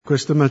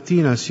questa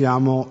mattina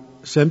siamo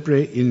sempre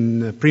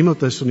in Primo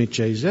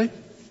Tessalonicese,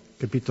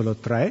 capitolo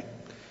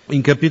 3.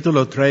 In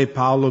capitolo 3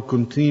 Paolo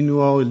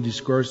continua il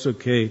discorso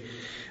che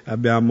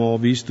abbiamo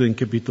visto in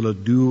capitolo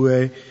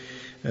 2,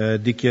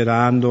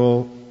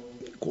 dichiarando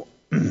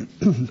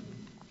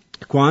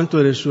quanto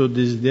era il suo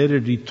desiderio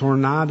di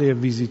tornare a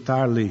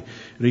visitarli.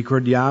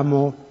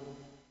 Ricordiamo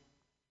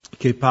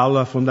che Paolo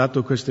ha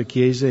fondato questa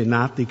chiesa in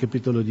Atti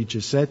capitolo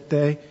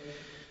 17,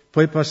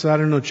 poi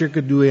passarono circa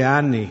 2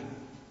 anni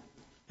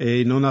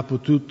e non ha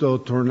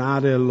potuto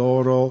tornare a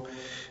loro.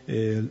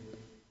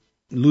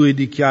 Lui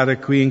dichiara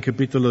qui in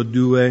capitolo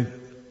 2,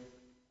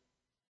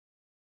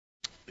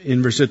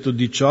 in versetto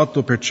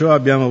 18, perciò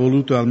abbiamo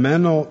voluto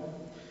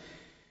almeno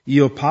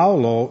io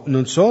Paolo,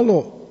 non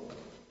solo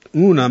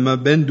una ma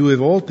ben 2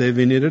 volte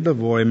venire da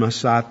voi, ma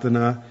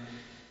Satana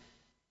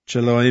ce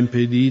l'ha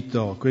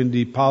impedito.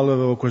 Quindi Paolo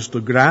aveva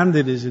questo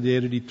grande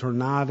desiderio di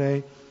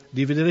tornare,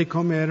 di vedere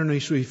come erano i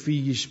suoi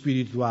figli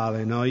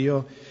spirituali. No?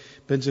 Io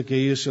penso che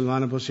io e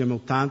Silvana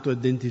possiamo tanto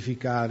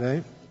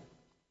identificare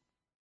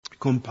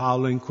con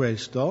Paolo in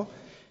questo,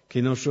 che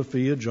il nostro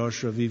figlio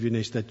Joshua vive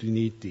negli Stati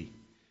Uniti.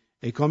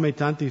 E come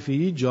tanti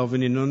figli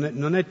giovani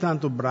non è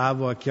tanto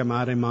bravo a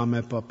chiamare mamma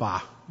e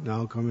papà,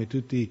 no? Come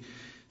tutti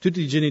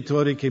i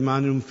genitori che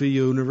mandano un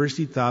figlio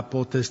all'università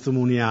può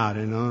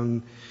testimoniare,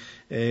 no?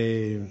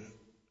 E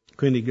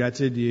quindi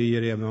grazie a Dio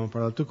ieri abbiamo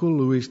parlato con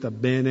lui, sta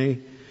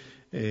bene,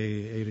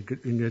 e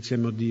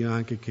ringraziamo Dio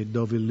anche che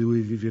dove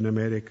lui vive in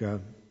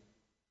America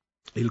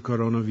il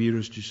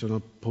coronavirus ci sono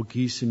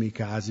pochissimi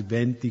casi,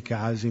 20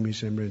 casi mi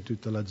sembra in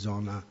tutta la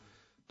zona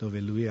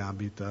dove lui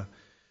abita.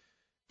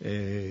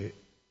 E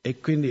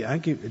quindi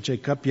anche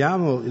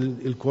capiamo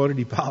il cuore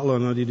di Paolo,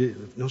 no? Di dire,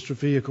 nostro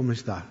figlio come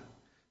sta?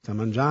 Sta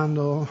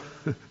mangiando?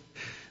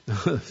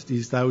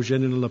 Sta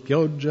uscendo nella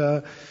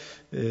pioggia?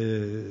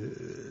 E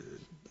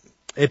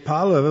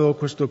Paolo aveva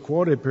questo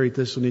cuore per i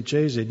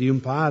Tessalonicesi, di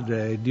un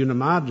padre e di una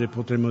madre,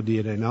 potremmo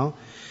dire, no?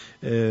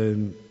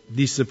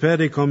 Di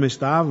sapere come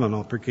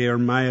stavano, perché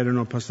ormai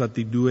erano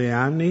passati 2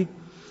 anni,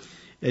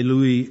 e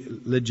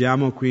lui,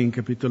 leggiamo qui in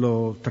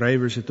capitolo 3,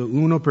 versetto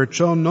 1,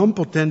 perciò non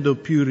potendo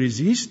più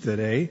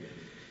resistere,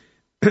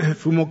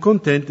 fummo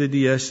contenti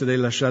di essere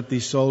lasciati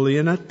soli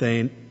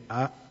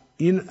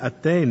in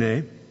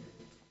Atene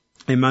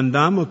e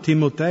mandammo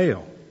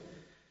Timoteo,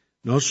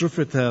 nostro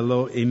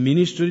fratello e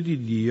ministro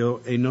di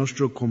Dio e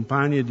nostro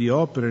compagno di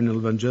opera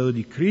nel Vangelo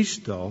di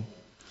Cristo,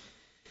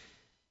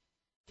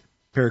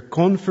 per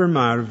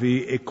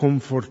confermarvi e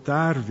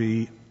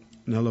confortarvi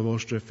nella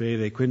vostra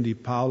fede. Quindi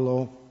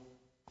Paolo,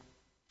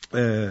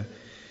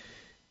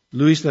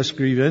 lui sta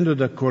scrivendo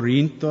da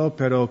Corinto,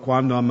 però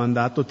quando ha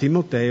mandato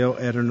Timoteo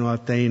erano a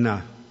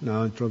Atena.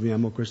 No?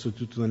 Troviamo questo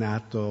tutto in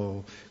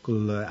atto,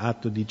 con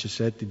l'atto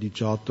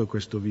 17-18,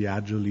 questo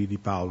viaggio lì di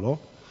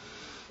Paolo.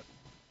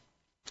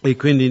 E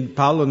quindi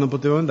Paolo non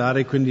poteva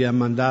andare, quindi ha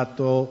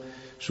mandato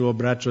suo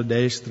braccio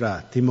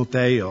destra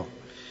Timoteo.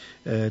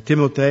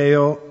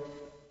 Timoteo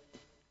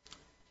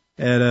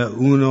era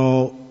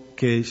uno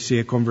che si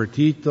è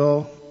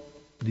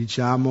convertito,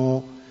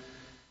 diciamo,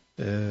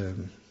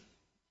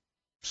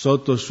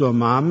 sotto sua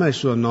mamma e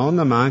sua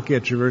nonna, ma anche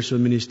attraverso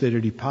il ministero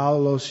di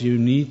Paolo, si è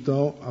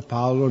unito a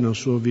Paolo nel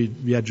suo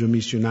viaggio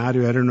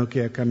missionario. Erano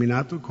che ha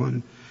camminato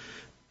con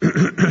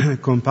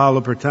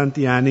Paolo per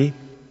tanti anni.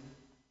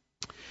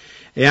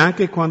 E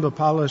anche quando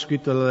Paolo ha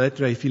scritto la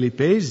lettera ai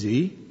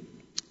Filippesi,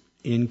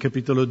 in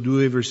capitolo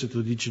 2,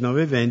 versetto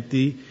 19 e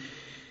 20,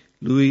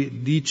 lui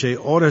dice,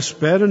 ora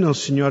spero nel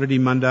Signore di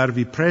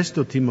mandarvi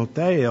presto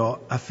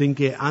Timoteo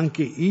affinché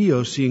anche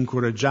io sia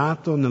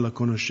incoraggiato nella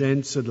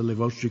conoscenza delle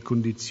vostre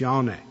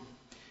condizioni,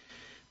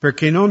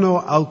 perché non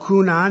ho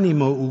alcun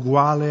animo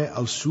uguale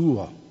al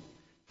suo,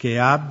 che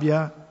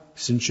abbia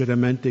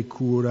sinceramente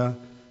cura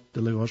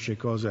delle vostre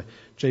cose.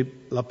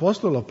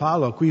 L'Apostolo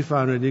Paolo qui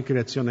fa una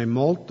dichiarazione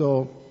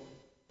molto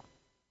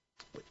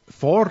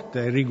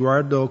forte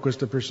riguardo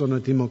questa persona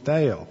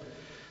Timoteo.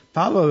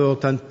 Paolo aveva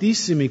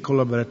tantissimi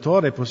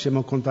collaboratori,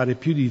 possiamo contare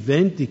più di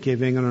 20 che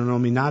vengono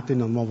nominati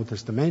nel Nuovo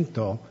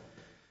Testamento,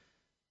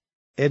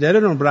 ed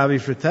erano bravi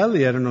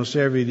fratelli, erano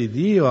servi di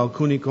Dio,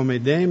 alcuni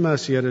come Dema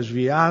si era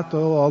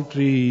sviato,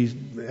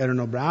 altri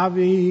erano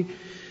bravi,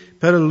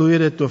 però lui ha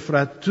detto,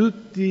 fra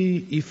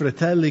tutti i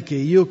fratelli che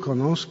io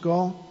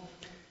conosco,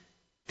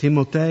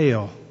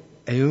 Timoteo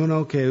è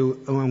uno che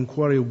ha un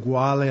cuore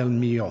uguale al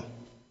mio,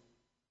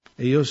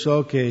 e io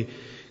so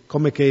che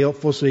come che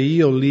fosse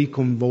io lì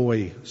con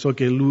voi. So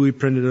che lui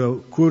prenderà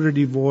cura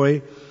di voi.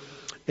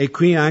 E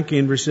qui anche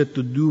in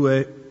versetto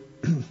 2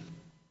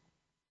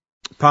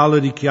 Paolo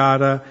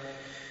dichiara,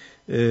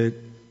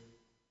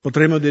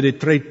 potremmo dire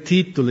 3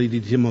 titoli di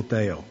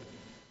Timoteo.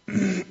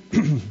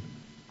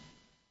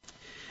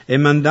 E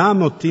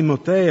mandammo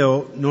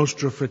Timoteo,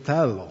 nostro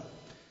fratello.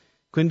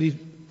 Quindi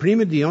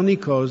prima di ogni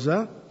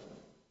cosa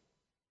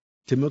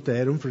Timoteo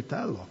era un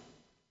fratello.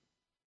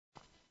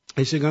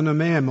 E secondo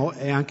me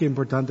è anche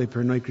importante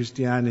per noi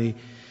cristiani,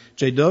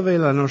 dove è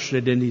la nostra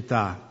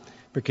identità?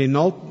 Perché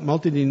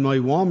molti di noi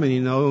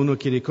uomini, no, uno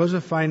chiede cosa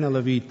fai nella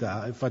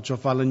vita? Faccio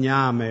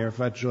falegname,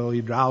 faccio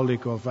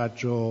idraulico,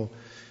 faccio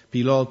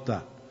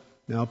pilota.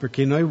 No,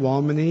 perché noi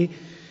uomini,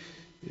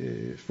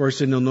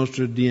 forse nel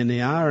nostro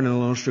DNA, nella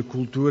nostra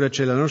cultura,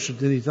 la nostra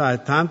identità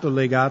è tanto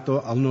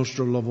legata al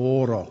nostro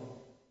lavoro.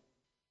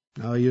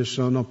 No, io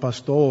sono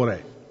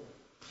pastore,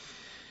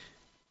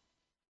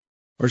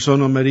 o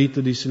sono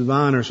marito di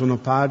Silvana, o sono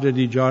padre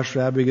di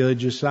Joshua, Abigail e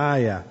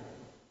Josiah.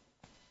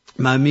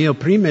 Ma la mia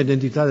prima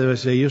identità deve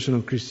essere io sono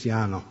un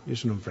cristiano, io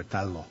sono un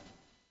fratello.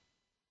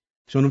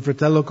 Sono un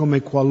fratello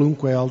come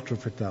qualunque altro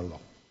fratello.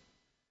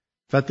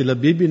 Infatti la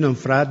Bibbia non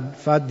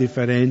fa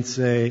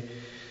differenze,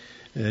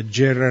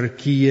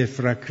 gerarchie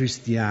fra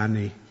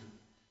cristiani.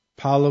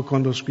 Paolo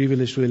quando scrive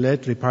le sue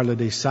lettere parla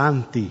dei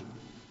santi,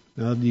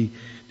 no? di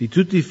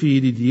tutti i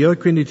figli di Dio, e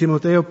quindi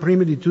Timoteo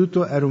prima di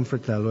tutto era un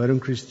fratello, era un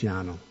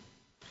cristiano.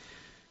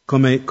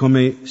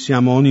 Come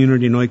siamo ognuno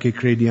di noi che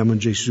crediamo in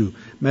Gesù.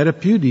 Ma era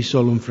più di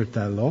solo un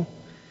fratello.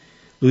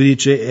 Lui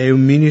dice è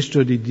un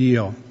ministro di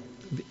Dio.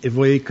 E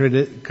voi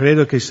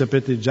credo che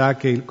sapete già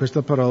che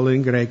questa parola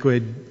in greco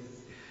è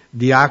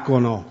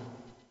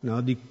diacono.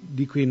 No?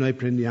 Di cui noi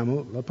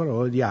prendiamo la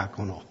parola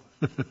diacono.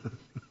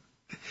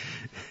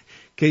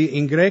 Che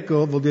in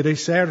greco vuol dire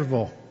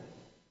servo.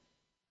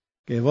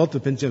 Che a volte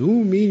pensiamo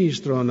un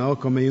ministro, no?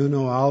 Come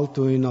uno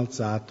alto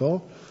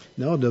innalzato.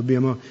 No,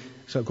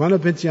 quando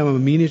pensiamo a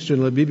ministro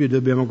nella Bibbia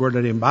dobbiamo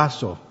guardare in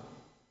basso.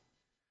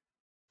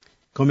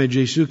 Come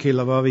Gesù che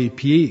lavava i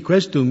piedi,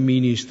 questo è un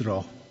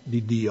ministro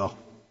di Dio.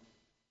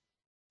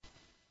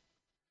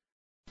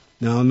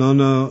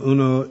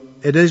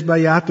 Ed è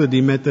sbagliato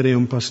di mettere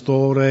un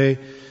pastore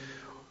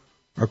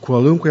o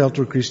qualunque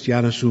altro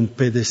cristiano su un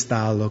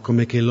pedestallo,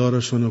 come che loro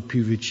sono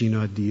più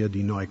vicino a Dio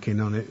di noi, che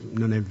non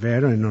è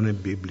vero e non è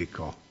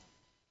biblico.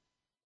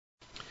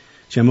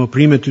 Siamo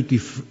prima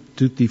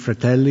tutti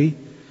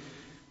fratelli,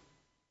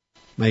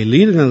 ma i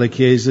leader nella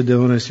Chiesa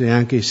devono essere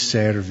anche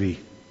servi.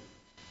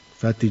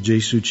 Infatti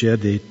Gesù ci ha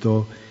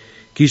detto,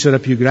 chi sarà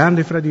più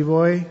grande fra di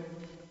voi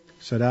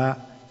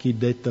sarà chi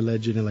detta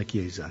legge nella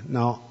Chiesa.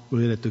 No,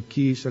 lui ha detto,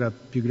 chi sarà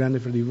più grande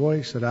fra di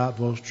voi sarà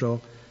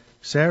vostro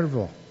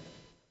servo.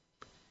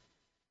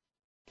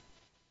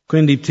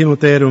 Quindi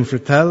Timoteo era un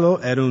fratello,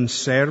 era un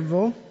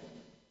servo,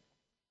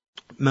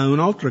 ma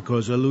un'altra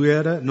cosa, lui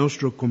era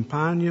nostro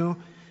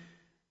compagno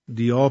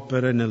di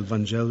opera nel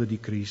Vangelo di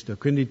Cristo.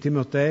 Quindi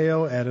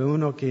Timoteo era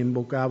uno che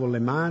imboccava le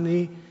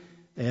mani,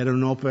 era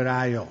un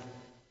operaio.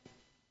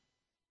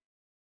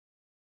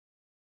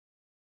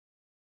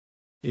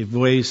 E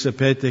voi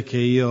sapete che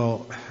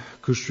io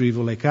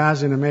costruivo le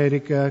case in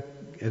America,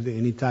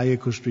 in Italia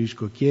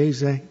costruisco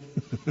chiese.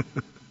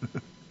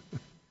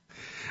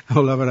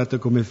 Ho lavorato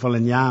come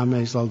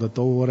falegname,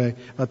 saldatore,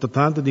 ho fatto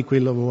tanti di quei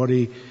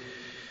lavori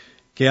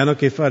che hanno a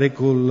che fare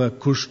col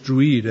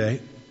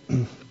costruire.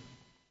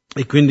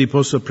 E quindi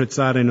posso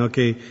apprezzare, no,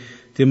 che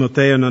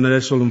Timoteo non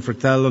era solo un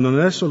fratello, non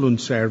era solo un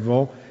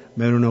servo,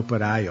 ma era un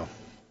operaio.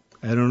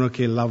 Era uno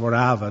che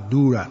lavorava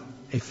dura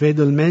e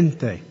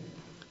fedelmente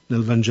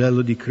nel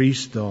Vangelo di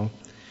Cristo.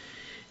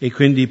 E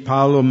quindi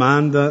Paolo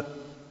manda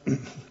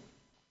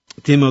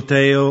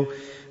Timoteo,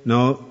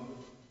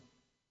 no,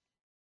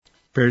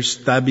 per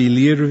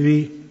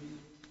stabilirvi,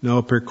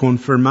 no, per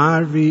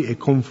confermarvi e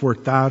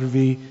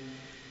confortarvi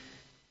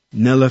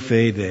nella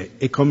fede.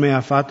 E come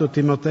ha fatto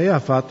Timoteo? Ha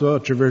fatto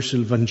attraverso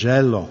il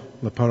Vangelo,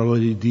 la parola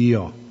di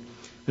Dio.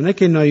 Non è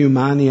che noi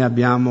umani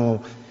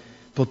abbiamo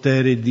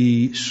potere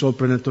di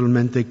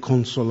soprannaturalmente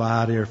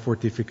consolare o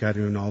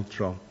fortificare un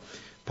altro.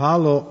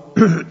 Paolo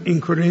in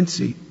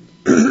Corinzi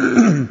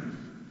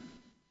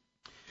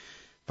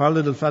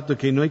parla del fatto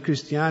che noi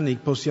cristiani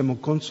possiamo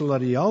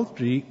consolare gli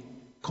altri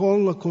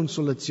con la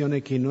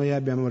consolazione che noi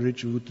abbiamo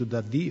ricevuto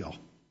da Dio.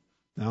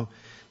 No?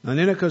 Non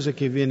è una cosa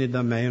che viene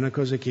da me, è una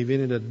cosa che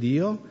viene da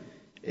Dio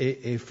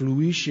e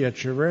fluisce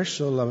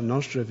attraverso la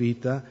nostra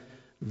vita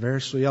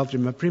verso gli altri.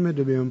 Ma prima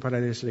dobbiamo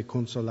imparare ad essere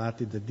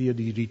consolati da Dio,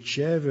 di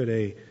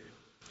ricevere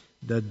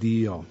da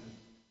Dio.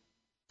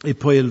 E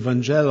poi il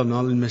Vangelo,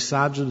 no? Il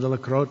messaggio della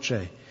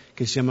croce,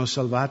 che siamo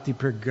salvati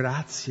per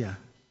grazia.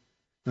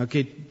 No?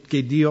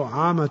 Che Dio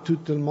ama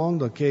tutto il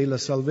mondo, che la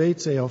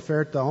salvezza è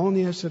offerta a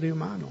ogni essere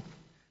umano.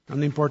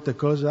 Non importa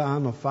cosa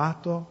hanno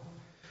fatto,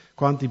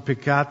 quanti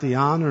peccati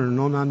hanno o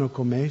non hanno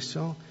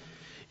commesso.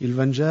 Il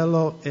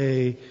Vangelo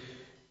è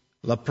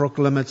la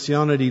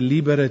proclamazione di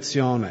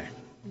liberazione.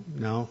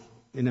 No?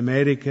 In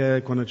America,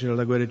 quando c'era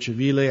la guerra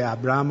civile,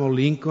 Abraham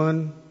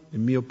Lincoln, il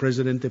mio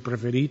presidente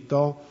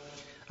preferito,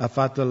 ha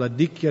fatto la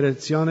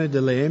dichiarazione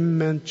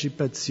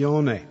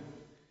dell'emancipazione.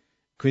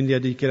 Quindi ha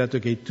dichiarato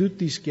che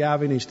tutti gli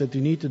schiavi negli Stati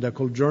Uniti da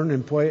quel giorno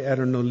in poi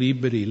erano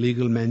liberi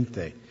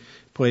legalmente.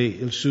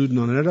 Poi il Sud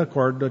non era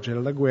d'accordo,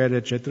 c'era la guerra,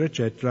 eccetera,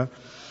 eccetera.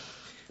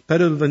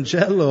 Per il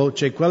Vangelo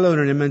c'è quella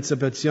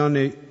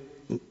un'emancipazione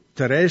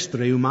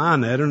terrestre,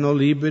 umana, erano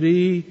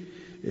liberi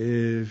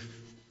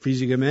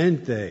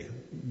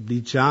fisicamente,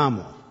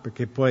 diciamo,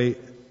 perché poi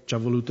ci ha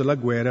voluto la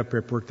guerra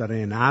per portare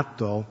in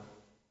atto.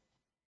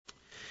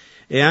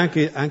 E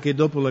anche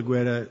dopo la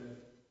guerra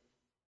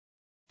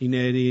I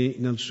neri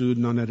nel sud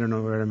non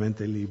erano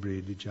veramente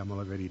liberi, diciamo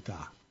la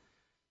verità.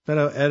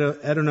 Però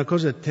era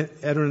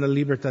una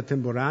libertà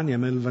temporanea,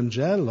 ma il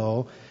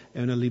Vangelo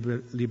è una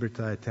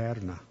libertà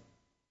eterna.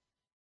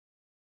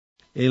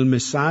 E il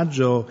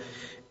messaggio,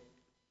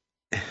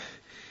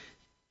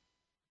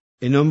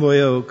 e non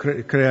voglio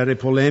creare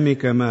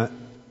polemica, ma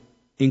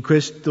in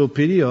questo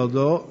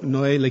periodo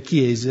noi, le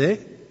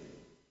chiese,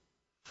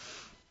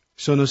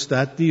 sono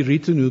stati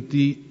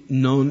ritenuti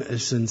non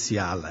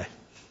essenziali.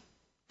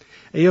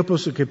 E io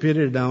posso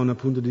capire da un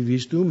punto di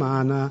vista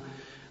umano,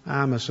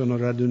 ma sono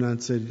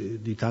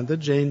radunanze di tanta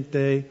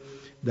gente,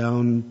 da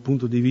un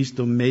punto di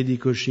vista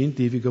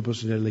medico-scientifico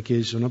posso dire che le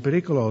chiese sono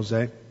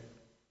pericolose,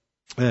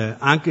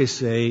 anche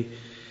se,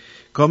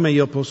 come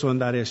io posso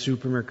andare al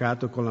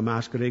supermercato con la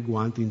maschera e i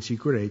guanti in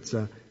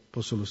sicurezza,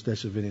 posso lo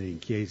stesso venire in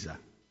chiesa.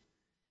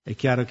 È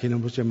chiaro che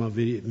non possiamo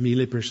avere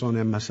 1000 persone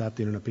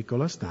ammassate in una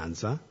piccola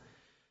stanza,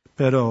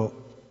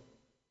 però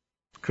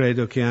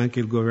credo che anche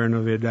il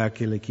governo vedrà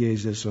che le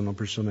chiese sono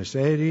persone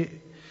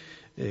serie,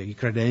 i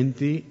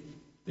credenti,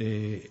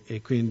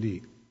 e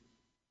quindi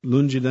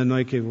lungi da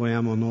noi che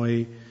vogliamo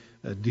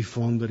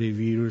diffondere i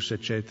virus,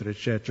 eccetera,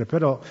 eccetera.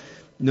 Però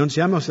non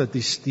siamo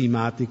stati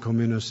stimati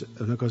come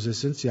una cosa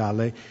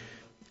essenziale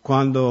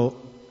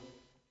quando,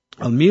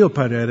 al mio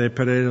parere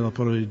della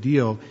parola di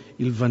Dio,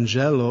 il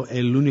Vangelo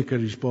è l'unica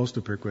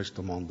risposta per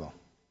questo mondo.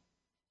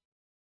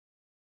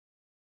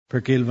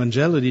 Perché il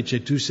Vangelo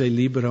dice tu sei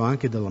libero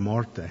anche dalla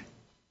morte.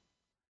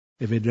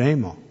 E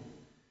vedremo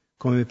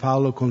come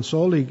Paolo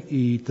consola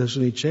i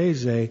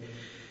Tessalonicesi,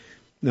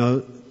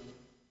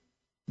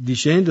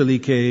 dicendogli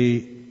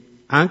che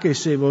anche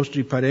se i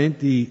vostri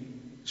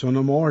parenti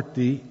sono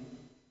morti,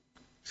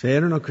 se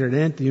erano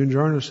credenti, un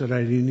giorno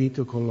sarai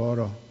riunito con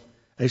loro.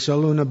 È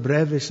solo una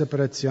breve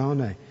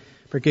separazione,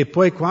 perché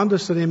poi quando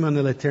saremo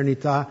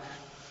nell'eternità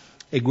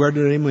e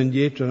guarderemo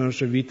indietro la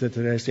nostra vita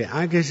terrestre,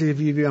 anche se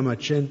viviamo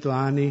 100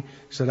 anni,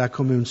 sarà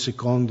come un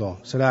secondo,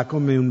 sarà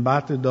come un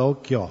batter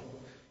d'occhio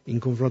in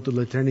confronto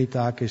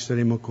all'eternità che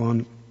saremo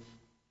con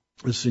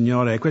il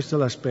Signore. E questa è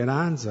la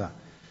speranza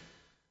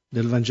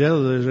del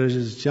Vangelo della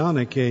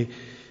Resurrezione, che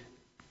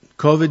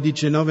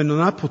Covid-19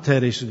 non ha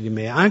potere su di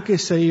me. Anche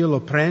se io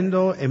lo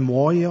prendo e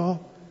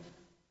muoio,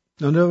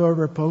 non devo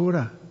avere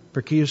paura,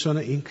 perché io sono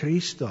in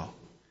Cristo.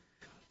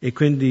 E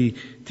quindi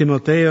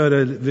Timoteo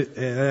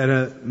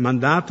era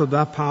mandato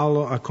da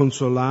Paolo a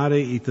consolare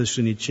i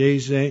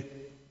Tessalonicesi.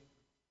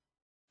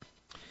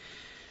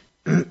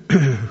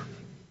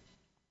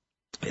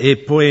 E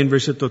poi in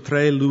versetto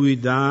 3 lui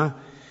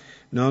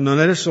non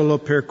era solo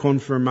per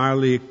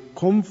confermarli e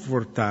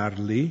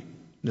confortarli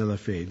nella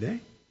fede,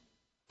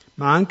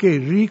 ma anche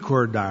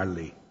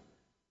ricordarli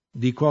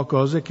di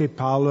qualcosa che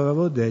Paolo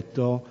aveva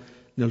detto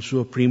nel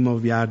suo primo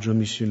viaggio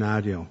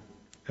missionario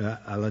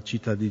alla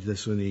città di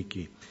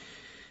Tessalonica.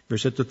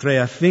 Versetto 3,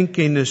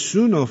 affinché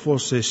nessuno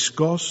fosse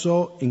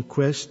scosso in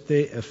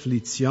queste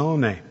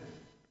afflizioni.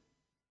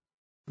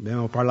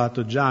 Abbiamo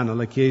parlato già,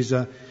 nella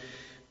Chiesa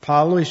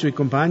Paolo e i suoi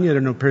compagni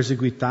erano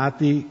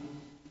perseguitati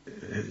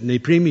nei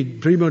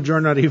primo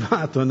giorno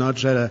arrivato, no?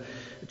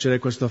 C'era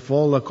questa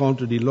folla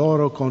contro di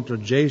loro, contro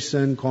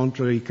Jason,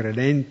 contro i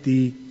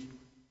credenti.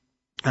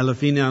 Alla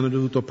fine hanno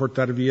dovuto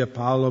portare via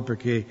Paolo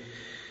perché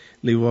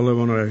li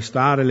volevano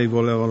arrestare, li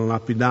volevano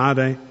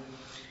lapidare.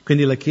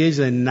 Quindi la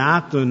Chiesa è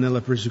nata nella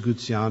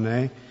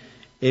persecuzione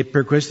e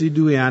per questi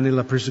 2 anni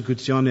la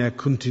persecuzione ha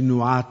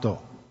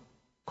continuato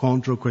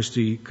contro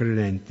questi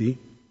credenti.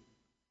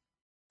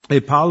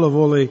 E Paolo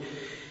vuole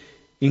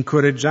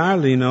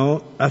incoraggiarli,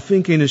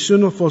 affinché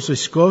nessuno fosse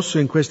scosso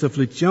in questa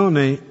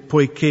afflizione,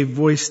 poiché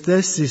voi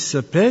stessi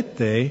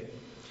sapete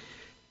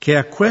che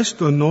a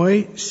questo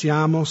noi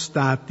siamo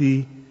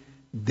stati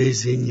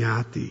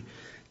designati.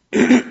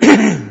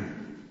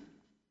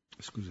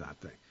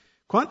 Scusate.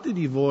 Quanti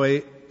di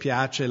voi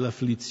piace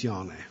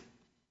l'afflizione?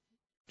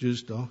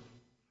 Giusto?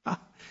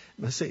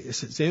 Ma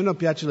se uno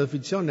piace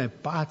l'afflizione è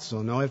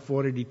pazzo, no? È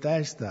fuori di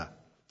testa.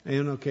 È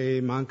uno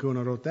che manca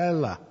una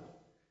rotella.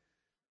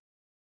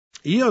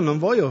 Io non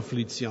voglio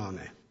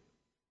afflizione.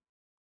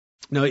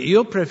 No,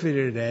 io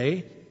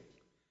preferirei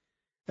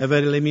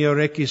avere le mie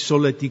orecchie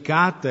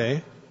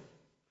solleticate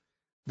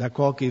da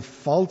qualche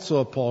falso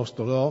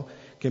apostolo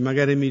che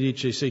magari mi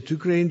dice: se tu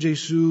credi in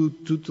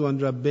Gesù tutto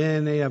andrà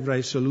bene,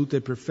 avrai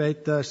salute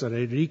perfetta,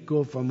 sarai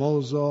ricco,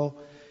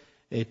 famoso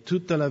e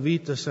tutta la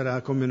vita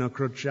sarà come una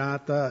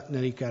crociata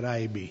nei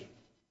Caraibi.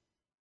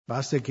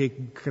 Basta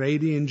che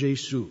credi in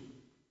Gesù.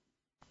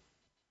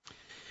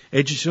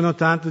 E ci sono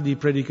tanti di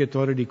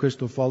predicatori di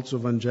questo falso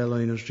Vangelo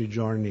nei nostri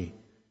giorni.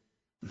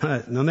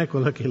 Ma non è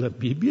quello che la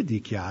Bibbia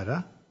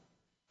dichiara.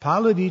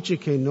 Paolo dice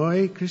che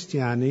noi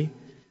cristiani,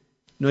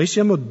 noi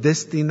siamo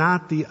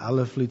destinati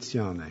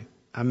all'afflizione.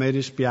 A me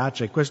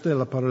dispiace, questa è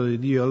la parola di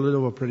Dio, io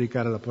devo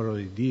predicare la parola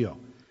di Dio,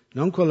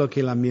 non quello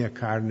che la mia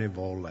carne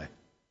vuole.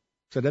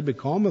 Sarebbe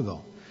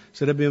comodo,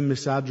 sarebbe un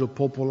messaggio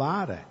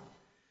popolare.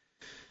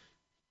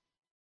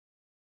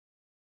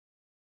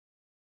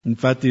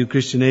 Infatti il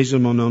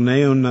cristianesimo non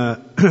è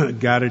una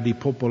gara di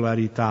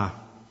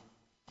popolarità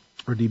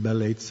o di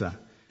bellezza,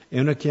 è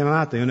una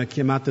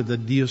chiamata da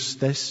Dio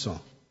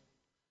stesso.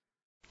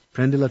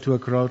 Prendi la tua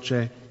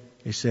croce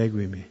e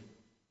seguimi.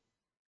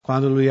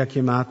 Quando Lui ha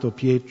chiamato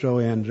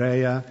Pietro e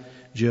Andrea,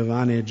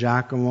 Giovanni e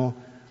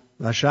Giacomo,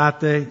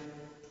 lasciate,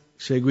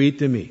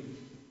 seguitemi.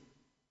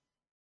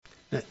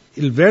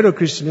 Il vero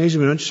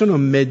cristianesimo non ci sono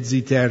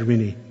mezzi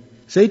termini.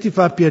 Se ti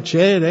fa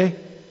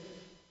piacere,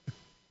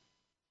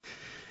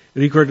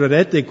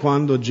 ricorderete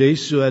quando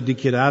Gesù ha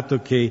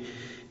dichiarato che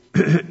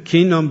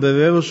chi non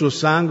beveva il suo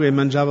sangue e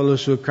mangiava la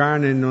sua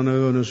carne non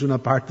aveva nessuna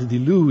parte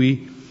di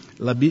Lui.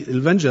 Il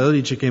Vangelo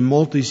dice che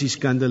molti si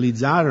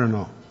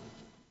scandalizzarono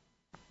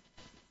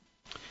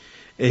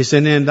e se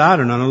ne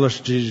andarono. Allora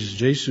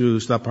Gesù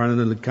sta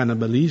parlando del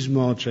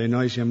cannibalismo, cioè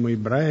noi siamo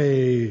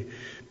ebrei,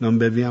 non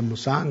beviamo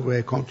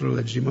sangue, contro la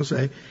legge di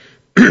Mosè.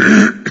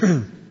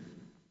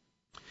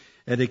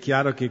 Ed è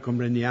chiaro che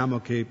comprendiamo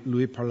che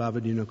lui parlava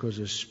di una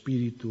cosa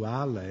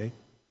spirituale,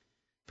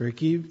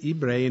 perché gli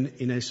ebrei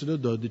in Esodo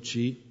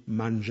 12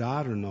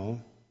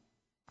 mangiarono,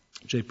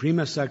 cioè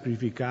prima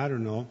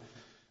sacrificarono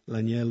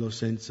l'agnello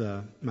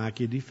senza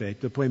macchia e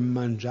difetto, poi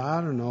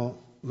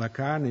mangiarono la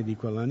carne di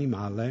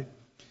quell'animale,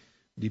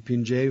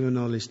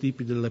 dipingevano le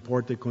stipi delle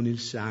porte con il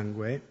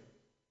sangue,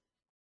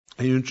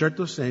 e in un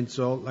certo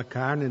senso la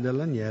carne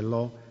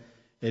dell'agnello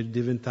è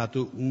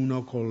diventato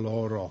uno con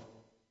loro.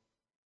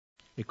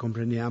 E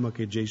comprendiamo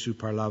che Gesù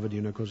parlava di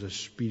una cosa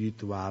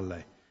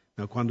spirituale.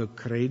 Ma quando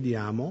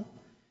crediamo,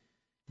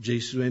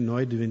 Gesù e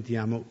noi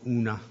diventiamo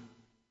una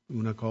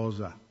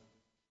cosa.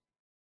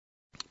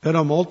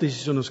 Però molti si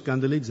sono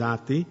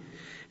scandalizzati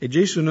e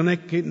Gesù non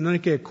è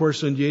che è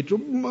corso indietro,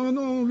 ma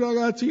no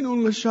ragazzi,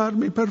 non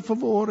lasciarmi, per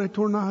favore,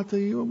 tornate,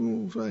 io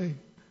non sai.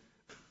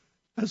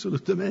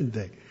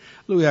 Assolutamente.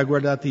 Lui ha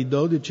guardato i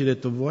 12 e ha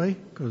detto, voi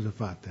cosa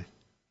fate?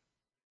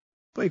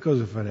 Poi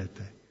cosa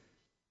farete?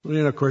 Non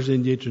era corso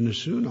indietro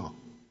nessuno.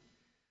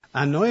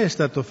 A noi è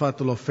stato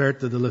fatto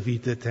l'offerta della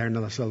vita eterna,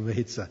 la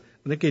salvezza.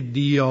 Non è che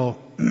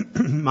Dio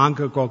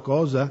manca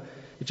qualcosa.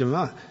 Dice,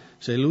 ma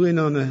se Lui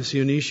non si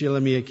unisce alla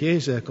mia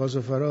Chiesa,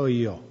 cosa farò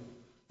io?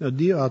 No,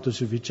 Dio è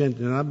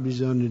autosufficiente, non ha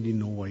bisogno di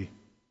noi.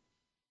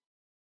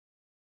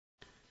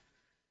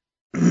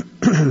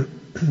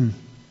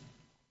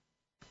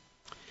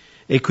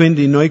 E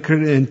quindi noi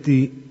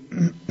credenti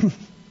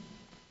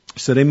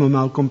saremo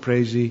mal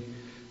compresi,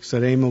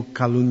 saremo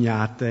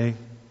calunniati,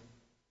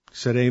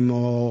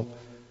 saremo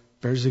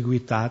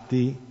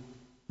perseguitati,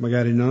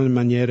 magari non in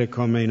maniera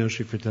come i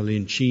nostri fratelli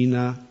in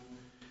Cina,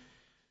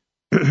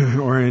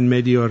 o in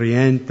Medio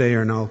Oriente,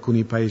 o in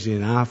alcuni paesi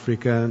in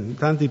Africa, in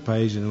tanti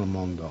paesi nel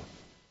mondo.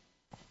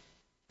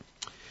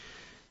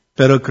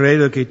 Però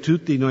credo che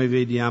tutti noi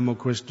vediamo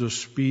questo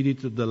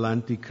spirito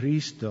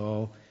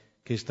dell'anticristo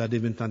che sta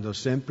diventando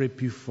sempre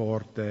più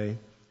forte,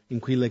 in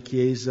cui la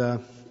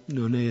Chiesa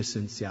non è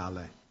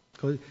essenziale.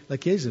 La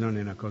Chiesa non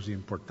è una cosa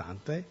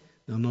importante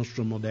nel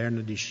nostro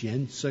moderno di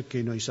scienza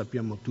che noi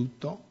sappiamo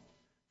tutto,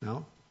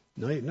 no?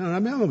 Noi non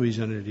abbiamo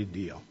bisogno di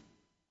Dio.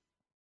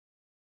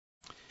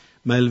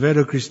 Ma il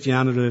vero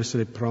cristiano deve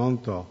essere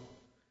pronto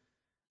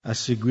a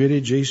seguire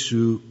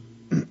Gesù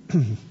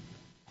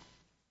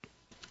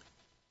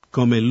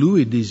come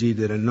Lui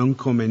desidera, non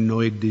come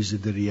noi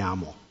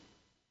desideriamo.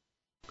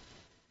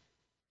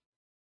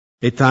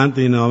 E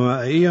tanti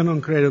no, io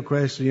non credo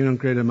questo, io non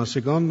credo, ma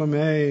secondo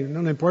me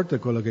non importa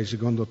quello che è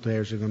secondo te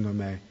o secondo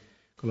me,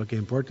 quello che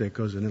importa è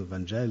cosa nel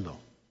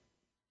Vangelo,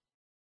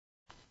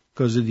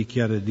 cosa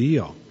dichiara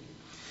Dio.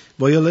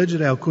 Voglio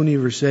leggere alcuni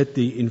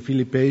versetti in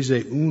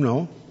Filippesi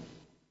 1.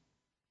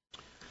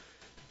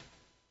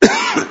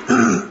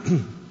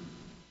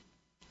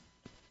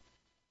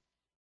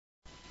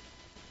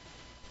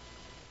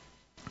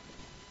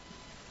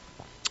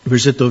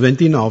 Versetto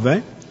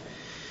 29.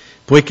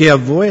 Poiché a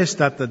voi è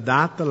stata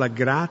data la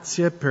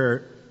grazia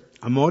per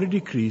amore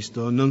di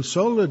Cristo, non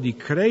solo di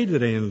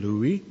credere in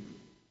Lui,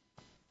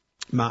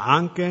 ma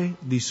anche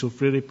di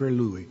soffrire per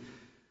Lui.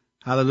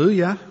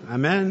 Alleluia,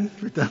 amen,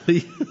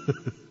 fratelli.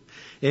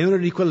 È una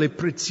di quelle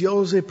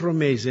preziose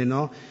promesse,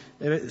 no?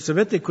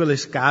 Sapete quelle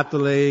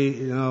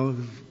scatole,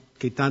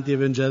 che tanti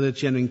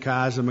evangelici hanno in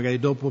casa, magari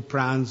dopo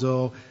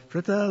pranzo,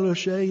 fratello,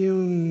 scegli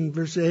un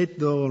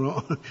versetto,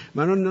 no?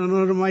 Ma non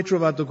ho mai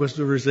trovato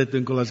questo versetto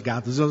in quella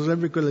scatola, sono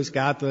sempre quelle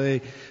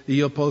scatole,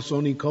 io posso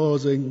ogni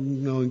cosa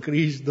in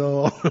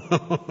Cristo,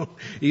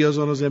 io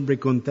sono sempre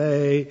con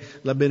te,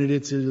 la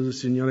benedizione del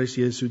Signore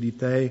sia su di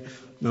te,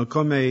 no?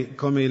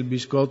 Come il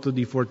biscotto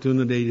di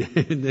fortuna dei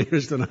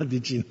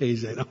ristoranti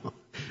cinesi, no?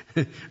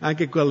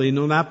 Anche quelli,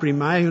 non apri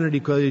mai una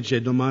di quelle che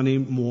dice domani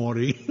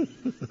muori,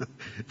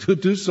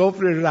 tu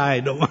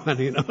soffrirai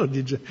domani, no?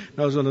 Dice,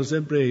 no, sono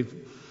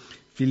sempre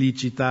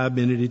felicità,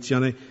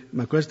 benedizione,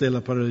 ma questa è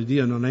la parola di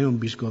Dio, non è un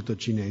biscotto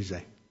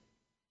cinese.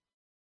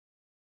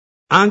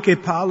 Anche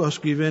Paolo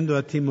scrivendo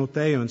a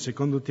Timoteo, in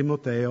secondo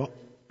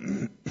Timoteo,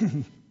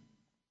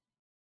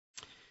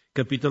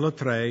 capitolo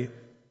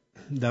 3,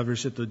 da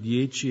versetto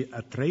 10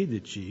 a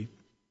 13,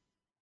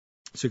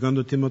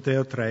 secondo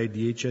Timoteo 3,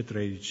 10 a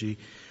 13,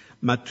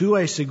 ma tu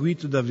hai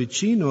seguito da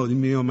vicino il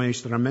mio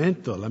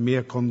ammaestramento, la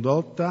mia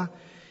condotta,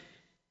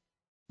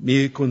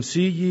 miei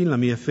consigli, la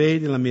mia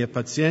fede, la mia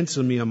pazienza,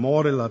 il mio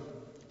amore, la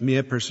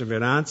mia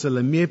perseveranza,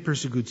 le mie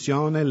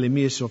persecuzioni, le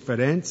mie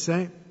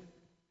sofferenze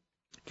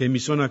che mi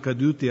sono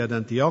accadute ad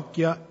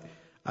Antiochia,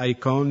 a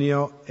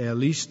Iconio e a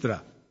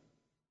Listra.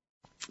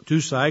 Tu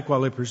sai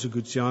quale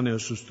persecuzione ho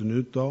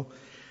sostenuto,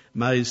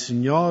 ma il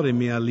Signore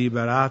mi ha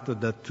liberato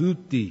da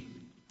tutti.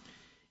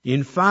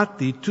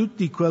 Infatti,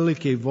 tutti quelli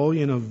che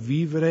vogliono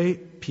vivere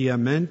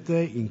piamente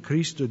in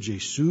Cristo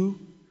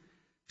Gesù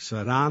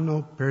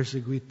saranno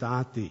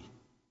perseguitati.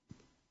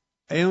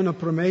 È una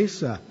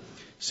promessa.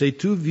 Se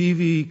tu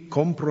vivi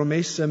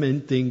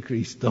compromessamente in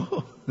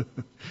Cristo,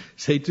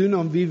 se tu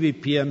non vivi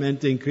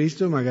pienamente in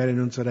Cristo, magari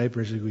non sarai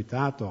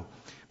perseguitato.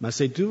 Ma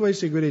se tu vuoi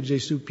seguire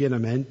Gesù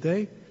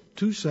pienamente,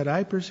 tu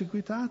sarai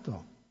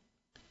perseguitato.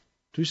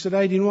 Tu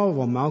sarai di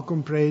nuovo mal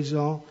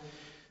compreso.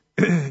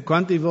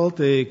 Quante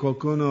volte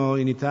qualcuno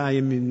in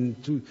Italia,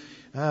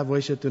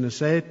 voi siete una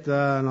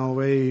setta, no,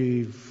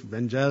 voi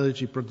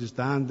evangelici,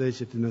 protestanti,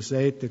 siete una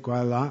setta,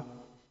 qua e là.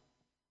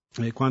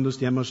 E quando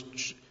stiamo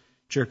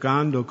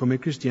cercando come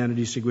cristiani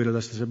di seguire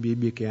la stessa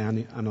Bibbia che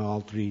hanno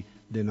altre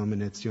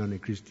denominazioni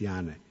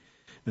cristiane.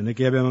 Non è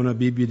che abbiamo una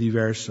Bibbia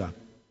diversa.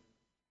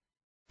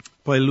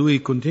 Poi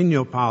lui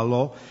continua,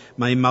 Paolo,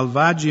 ma i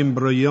malvagi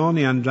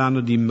imbroglioni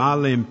andranno di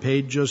male in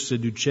peggio,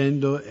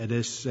 seducendo ed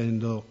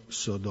essendo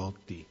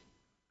sedotti.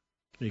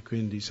 E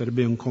quindi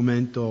sarebbe un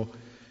commento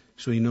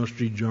sui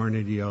nostri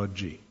giorni di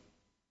oggi.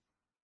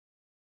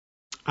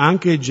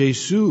 Anche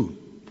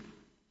Gesù,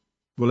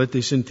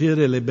 volete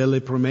sentire le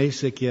belle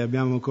promesse che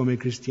abbiamo come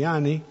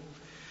cristiani?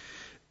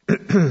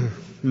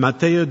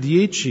 Matteo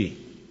 10,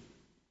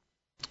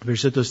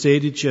 versetto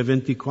 16 a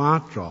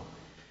 24.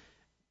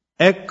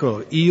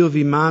 Ecco, io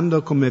vi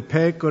mando come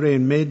pecore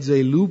in mezzo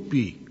ai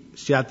lupi.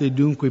 Siate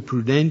dunque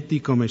prudenti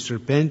come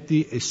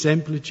serpenti e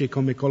semplici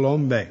come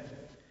colombe.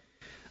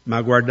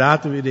 Ma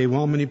guardatevi dei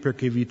uomini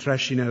perché vi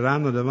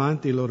trascineranno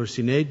davanti ai loro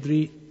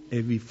sinedri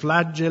e vi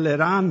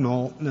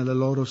flagelleranno nelle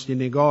loro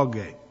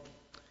sinagoghe.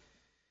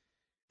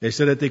 E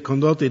sarete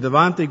condotti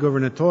davanti ai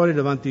governatori,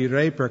 davanti ai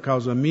re per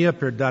causa mia,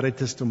 per dare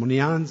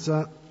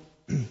testimonianza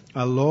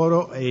a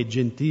loro e ai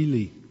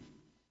gentili.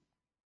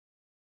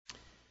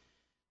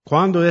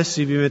 Quando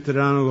essi vi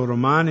metteranno loro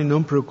mani,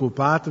 non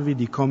preoccupatevi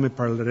di come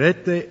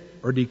parlerete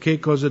o di che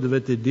cosa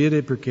dovete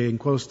dire, perché in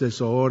quella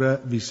stessa ora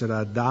vi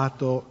sarà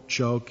dato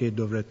ciò che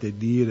dovrete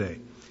dire.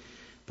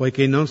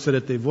 Poiché non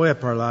sarete voi a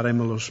parlare,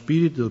 ma lo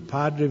Spirito del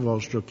Padre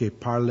vostro che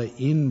parla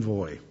in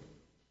voi.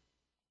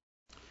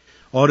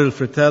 Ora il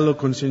fratello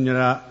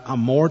consegnerà a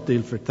morte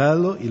il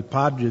fratello, il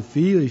padre il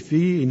figlio, i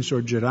figli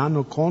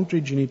insorgeranno contro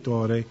i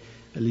genitori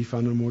e li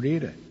fanno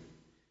morire.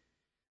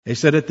 E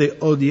sarete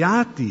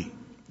odiati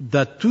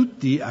da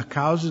tutti a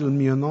causa del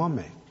mio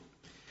nome.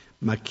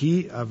 Ma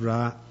chi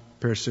avrà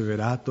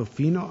perseverato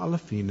fino alla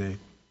fine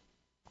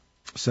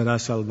sarà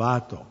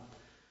salvato.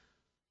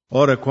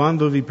 Ora,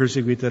 quando vi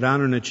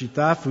perseguiteranno una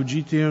città,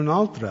 fuggite in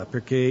un'altra,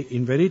 perché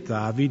in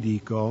verità vi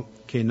dico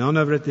che non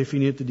avrete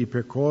finito di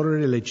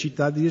percorrere le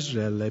città di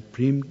Israele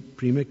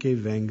prima che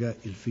venga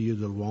il Figlio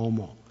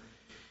dell'uomo.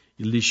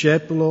 Il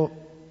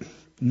discepolo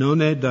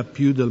non è da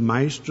più del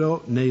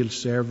maestro, né il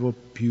servo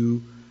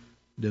più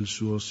del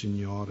suo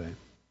Signore.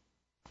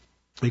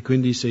 E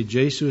quindi se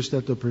Gesù è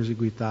stato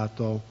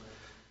perseguitato,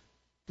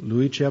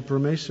 Lui ci ha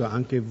promesso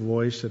anche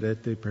voi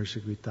sarete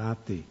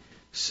perseguitati.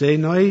 Se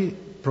noi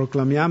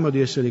proclamiamo di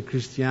essere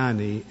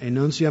cristiani e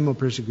non siamo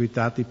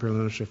perseguitati per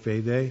la nostra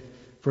fede,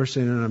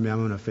 forse non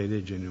abbiamo una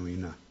fede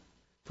genuina.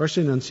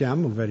 Forse non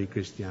siamo veri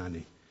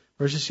cristiani.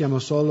 Forse siamo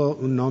solo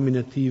un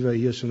nominativo,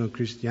 io sono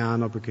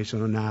cristiano perché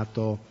sono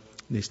nato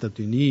negli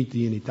Stati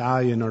Uniti, in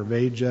Italia, in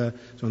Norvegia,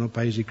 sono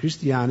paesi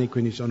cristiani,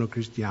 quindi sono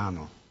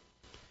cristiano.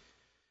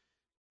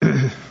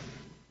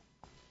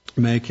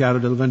 Ma è chiaro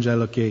del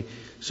Vangelo che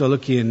solo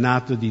chi è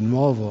nato di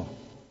nuovo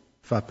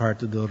fa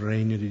parte del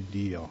regno di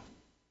Dio.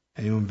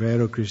 È un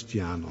vero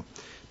cristiano.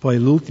 Poi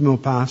l'ultimo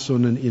passo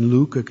in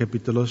Luca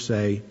capitolo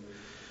 6,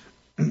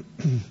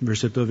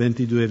 versetto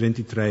 22 e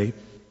 23.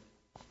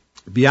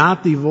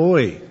 Beati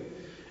voi,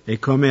 e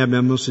come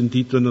abbiamo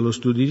sentito nello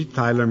studio di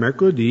Tyler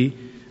mercoledì,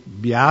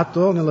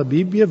 beato nella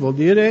Bibbia vuol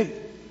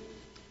dire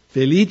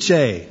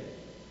felice,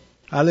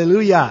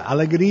 alleluia,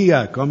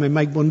 allegria, come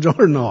Mike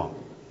Buongiorno.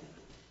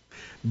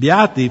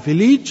 Beati,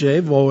 felice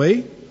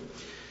voi,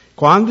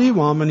 quando gli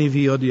uomini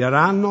vi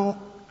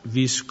odieranno,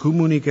 vi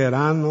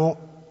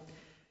scomunicheranno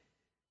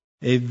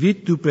e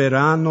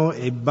vituperanno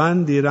e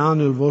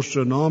bandiranno il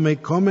vostro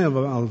nome come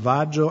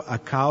malvagio a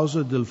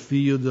causa del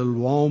Figlio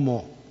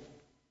dell'uomo.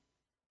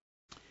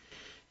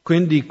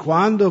 Quindi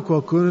quando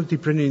qualcuno ti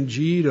prende in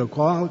giro,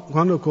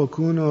 quando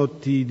qualcuno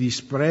ti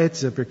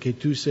disprezza perché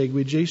tu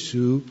segui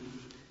Gesù,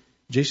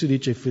 Gesù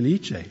dice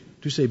felice,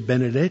 tu sei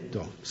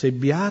benedetto, sei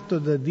beato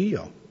da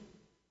Dio.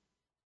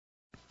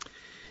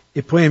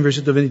 E poi in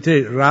versetto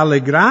 23,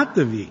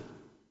 rallegratevi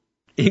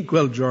in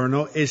quel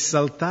giorno e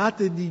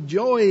saltate di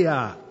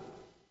gioia.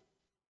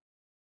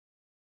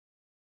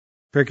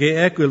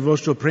 Perché ecco il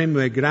vostro premio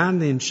è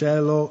grande in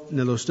cielo,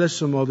 nello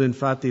stesso modo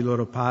infatti i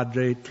loro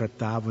padri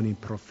trattavano i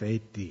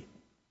profeti.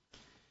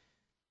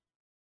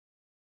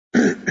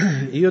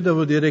 io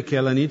devo dire che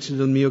all'inizio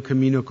del mio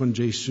cammino con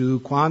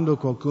Gesù, quando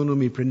qualcuno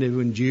mi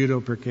prendeva in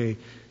giro perché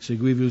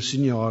seguivo il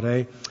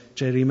Signore,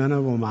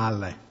 rimanevo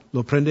male,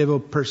 lo prendevo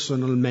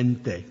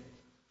personalmente.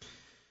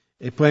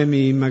 E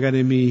poi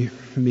magari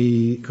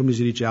mi come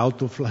si dice,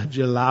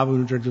 autoflagellavo in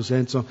un certo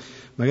senso,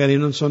 magari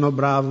non sono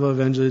bravo a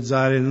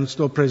evangelizzare, non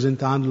sto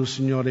presentando il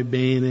Signore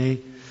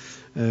bene,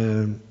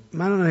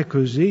 ma non è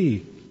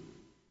così.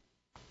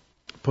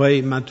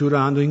 Poi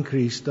maturando in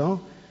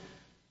Cristo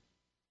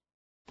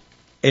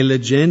e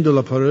leggendo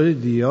la parola di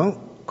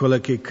Dio, quella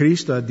che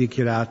Cristo ha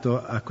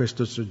dichiarato a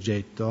questo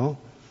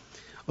soggetto,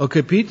 ho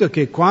capito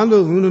che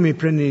quando uno mi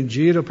prende in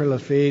giro per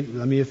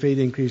la mia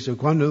fede in Cristo,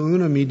 quando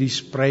uno mi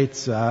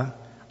disprezza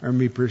o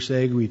mi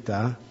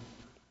perseguita,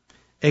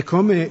 è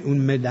come un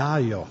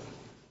medaglio.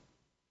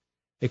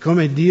 È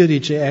come Dio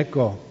dice,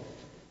 ecco,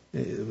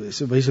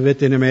 se voi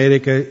sapete in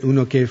America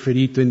uno che è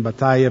ferito in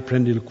battaglia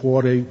prende il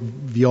cuore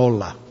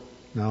viola,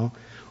 no?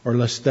 O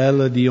la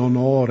stella di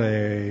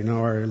onore,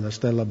 no? La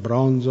stella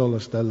bronzo, la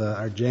stella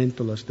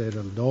argento, la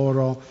stella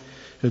d'oro.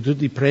 Sono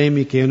tutti i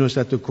premi che uno è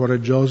stato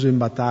coraggioso in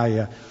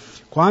battaglia.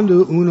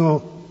 Quando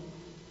uno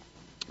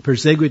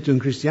perseguita un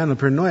cristiano,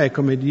 per noi è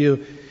come Dio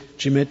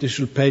ci mette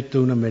sul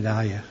petto una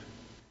medaglia.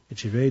 E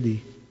ci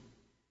vedi?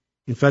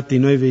 Infatti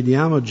noi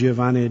vediamo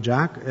Giovanni e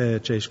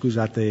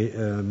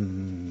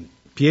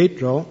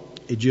Pietro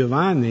e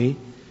Giovanni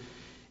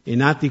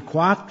in Atti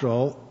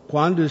 4,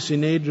 quando il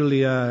Sinedrio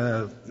li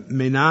ha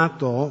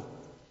menato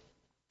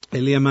e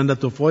li ha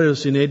mandato fuori dal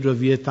Sinedrio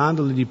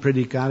vietandoli di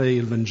predicare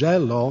il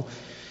Vangelo,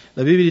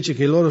 la Bibbia dice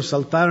che loro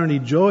saltarono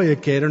di gioia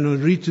che erano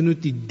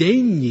ritenuti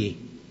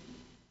degni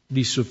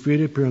di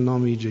soffrire per il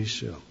nome di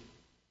Gesù.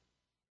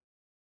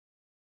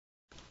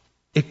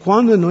 E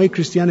quando noi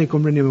cristiani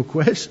comprendiamo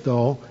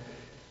questo,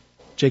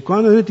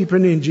 quando uno ti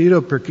prende in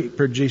giro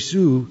per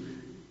Gesù,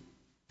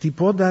 ti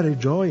può dare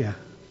gioia.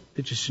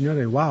 Dice,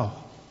 Signore, wow,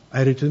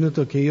 hai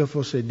ritenuto che io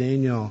fosse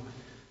degno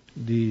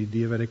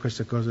di avere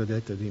questa cosa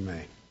detta di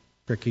me,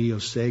 perché io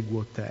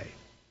seguo te.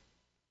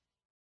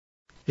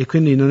 E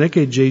quindi non è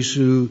che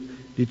Gesù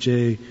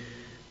dice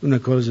una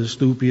cosa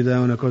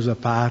stupida, una cosa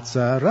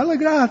pazza,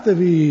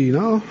 rallegratevi,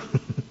 no?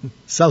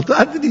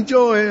 Saltate di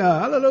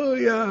gioia,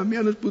 alleluia, mi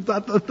hanno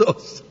sputato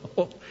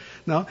addosso,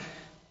 no?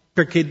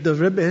 Perché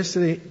dovrebbe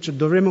essere,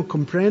 dovremmo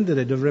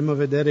comprendere, dovremmo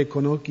vedere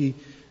con occhi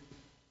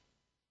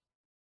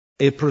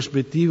e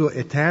prospettivo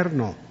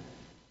eterno.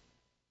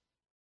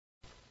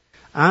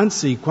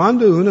 Anzi,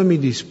 quando uno mi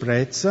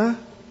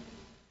disprezza,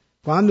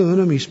 quando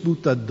uno mi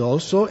sputa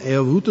addosso, e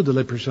ho avuto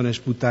delle persone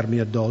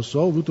sputarmi addosso,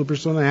 ho avuto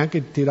persone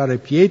anche tirare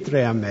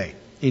pietre a me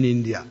in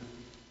India,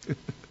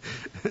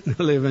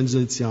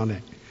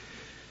 nell'evangelizzazione.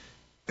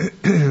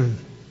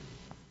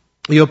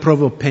 Io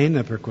provo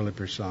pena per quelle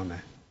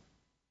persone,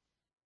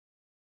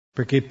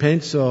 perché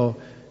penso,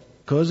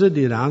 cosa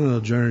diranno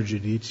il giorno del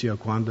giudizio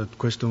quando il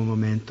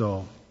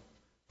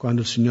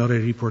Signore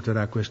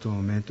riporterà questo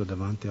momento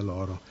davanti a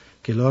loro,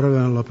 che loro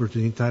avevano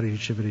l'opportunità di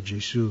ricevere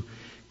Gesù,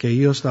 che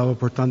io stavo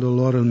portando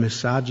loro il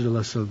messaggio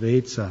della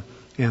salvezza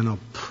e hanno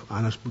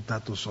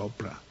sputato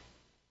sopra.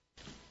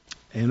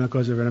 È una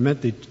cosa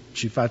veramente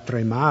ci fa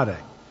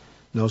tremare,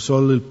 non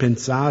solo il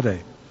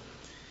pensare.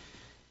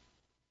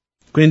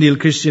 Quindi il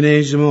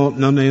cristianesimo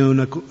non è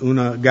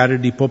una gara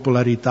di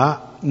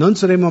popolarità, non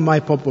saremo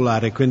mai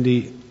popolari,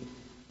 quindi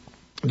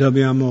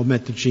dobbiamo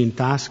metterci in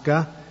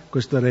tasca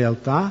questa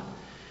realtà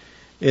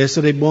e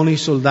essere buoni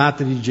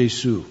soldati di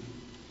Gesù.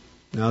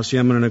 No,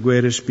 siamo in una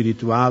guerra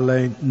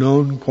spirituale,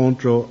 non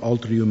contro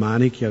altri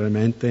umani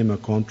chiaramente, ma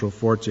contro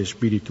forze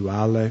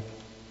spirituali.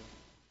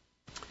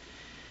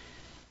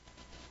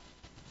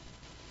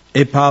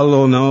 E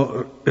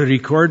Paolo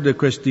ricorda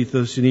questi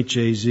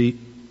Tessalonicesi,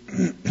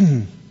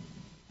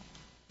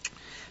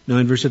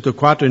 in versetto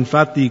 4,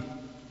 infatti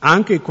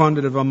anche quando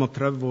eravamo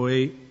tra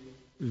voi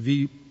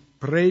vi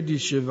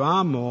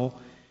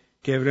predicevamo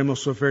che avremmo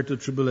sofferto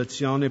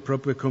tribolazione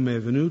proprio come è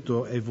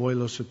venuto e voi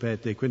lo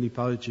sapete. Quindi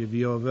Paolo dice,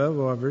 vi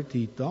avevo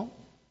avvertito,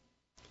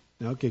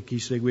 no, che chi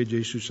segue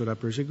Gesù sarà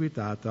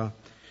perseguitato,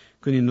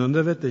 quindi non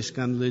dovete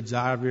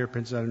scandalizzarvi o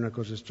pensare una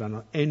cosa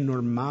strana. È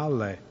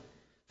normale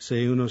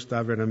se uno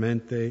sta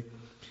veramente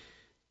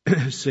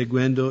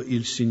seguendo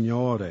il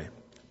Signore.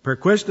 Per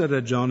questa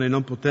ragione,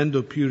 non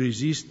potendo più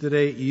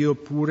resistere, io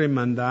pure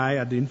mandai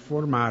ad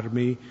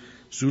informarmi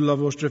sulla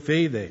vostra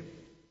fede,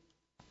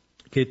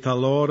 che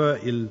talora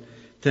il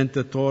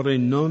tentatore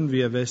non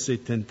vi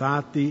avesse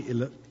tentati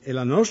e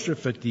la nostra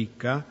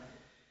fatica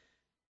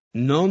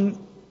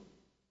non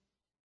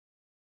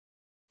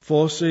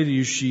fosse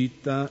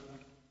riuscita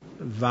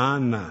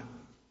vana.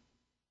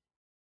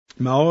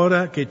 Ma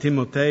ora che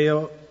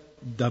Timoteo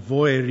da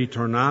voi è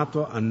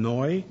ritornato a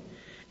noi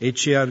e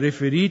ci ha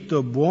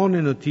riferito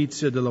buone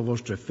notizie della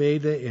vostra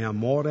fede e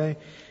amore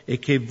e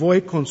che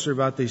voi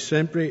conservate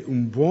sempre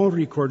un buon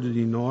ricordo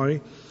di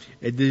noi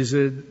e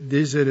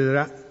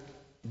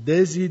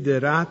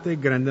desiderate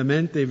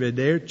grandemente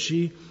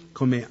vederci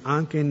come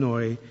anche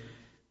noi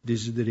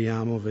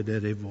desideriamo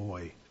vedere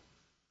voi.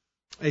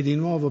 E di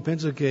nuovo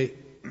penso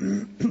che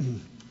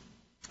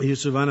io e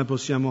Silvana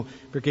possiamo,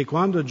 perché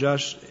quando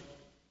Josh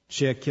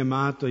ci ha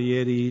chiamato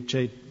ieri,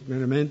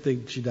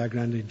 veramente ci dà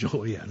grande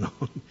gioia, no?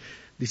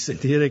 Di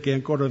sentire che è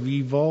ancora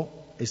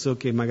vivo, e so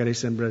che magari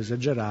sembra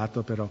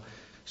esagerato, però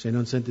se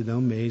non senti da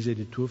un mese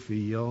di tuo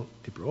figlio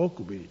ti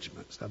preoccupi, dici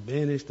ma sta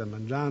bene, sta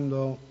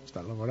mangiando,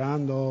 sta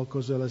lavorando,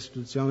 cos'è la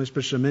situazione,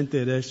 specialmente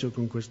adesso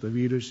con questo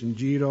virus in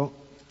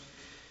giro.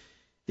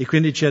 E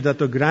quindi ci ha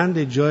dato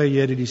grande gioia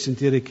ieri di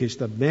sentire che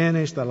sta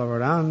bene, sta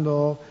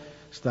lavorando,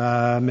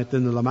 sta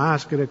mettendo la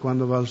maschera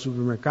quando va al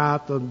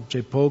supermercato,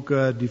 c'è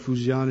poca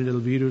diffusione del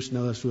virus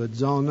nella sua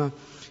zona.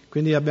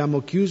 Quindi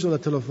abbiamo chiuso la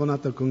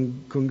telefonata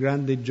con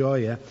grande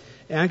gioia.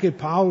 E anche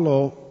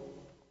Paolo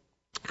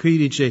qui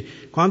dice,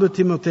 quando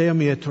Timoteo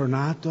mi è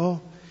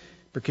tornato,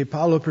 perché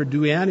Paolo per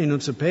 2 anni non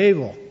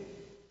sapevo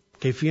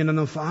che fine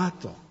hanno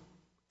fatto.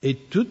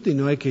 E tutti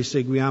noi che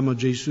seguiamo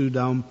Gesù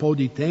da un po'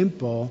 di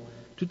tempo,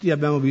 tutti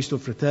abbiamo visto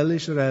fratelli e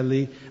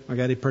sorelle,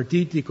 magari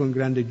partiti con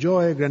grande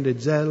gioia, grande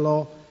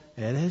zelo,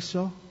 e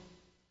adesso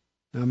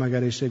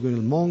magari seguono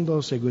il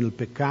mondo, seguono il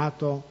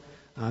peccato,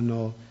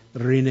 hanno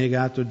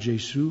rinnegato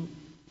Gesù.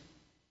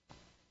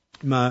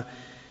 Ma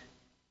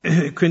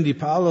quindi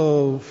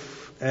Paolo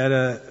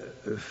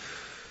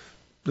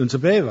non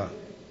sapeva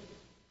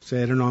se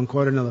erano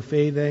ancora nella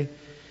fede,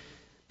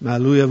 ma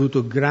lui ha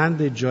avuto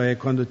grande gioia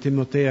quando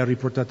Timoteo ha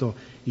riportato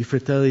i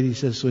fratelli di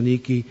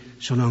Tessaloniki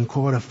sono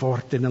ancora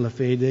forti nella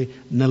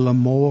fede,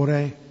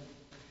 nell'amore,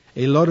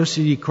 e loro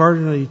si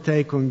ricordano di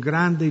te con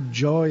grande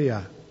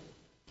gioia,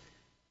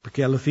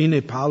 perché alla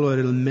fine Paolo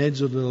era il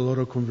mezzo della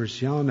loro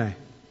conversione,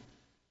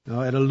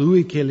 no? Era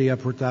lui che li ha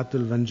portato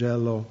il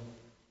Vangelo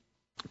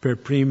per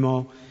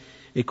primo,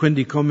 e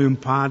quindi come un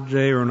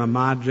padre o una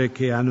madre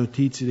che ha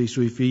notizie dei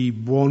suoi figli,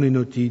 buone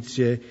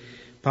notizie,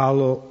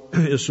 Paolo,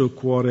 il suo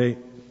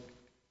cuore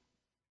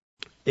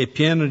è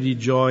pieno di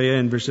gioia.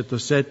 In versetto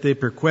 7,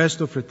 per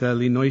questo,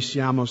 fratelli, noi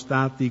siamo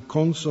stati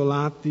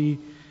consolati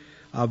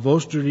a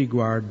vostro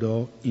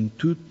riguardo in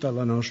tutta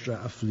la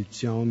nostra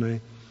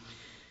afflizione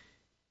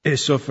e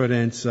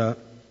sofferenza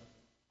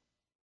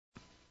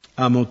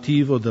a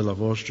motivo della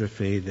vostra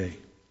fede.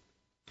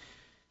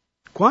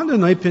 Quando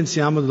noi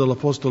pensiamo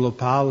dell'Apostolo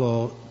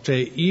Paolo,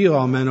 io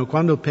almeno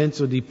quando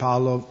penso di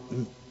Paolo,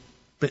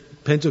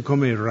 penso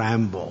come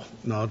Rambo,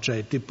 no?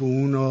 Tipo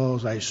uno,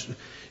 sai,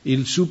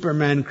 il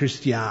Superman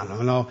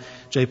cristiano, no?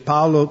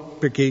 Paolo,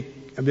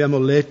 perché abbiamo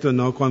letto,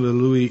 no, quando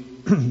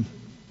lui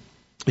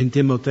in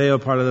Timoteo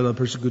parla della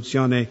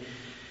persecuzione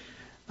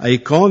a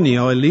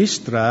Iconio e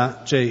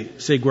Listra,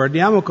 se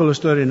guardiamo con la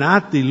storia in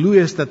Atti, lui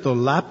è stato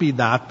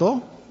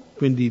lapidato,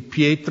 quindi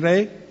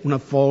pietre, una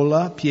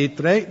folla,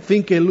 pietre,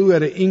 finché lui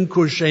era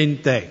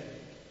incosciente,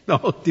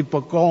 no,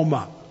 tipo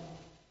coma.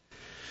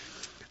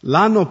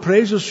 L'hanno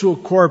preso il suo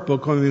corpo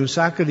come un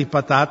sacco di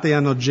patate e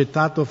hanno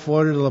gettato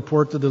fuori dalla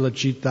porta della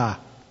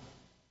città.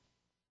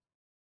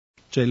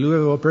 Lui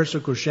aveva perso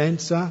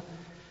coscienza,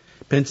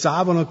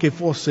 pensavano che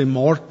fosse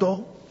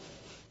morto.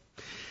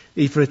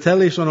 I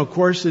fratelli sono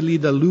corsi lì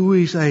da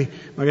lui, sai,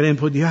 magari un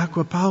po' di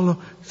acqua.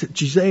 Paolo,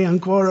 ci sei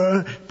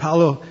ancora?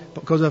 Paolo,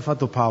 cosa ha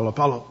fatto Paolo?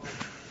 Paolo,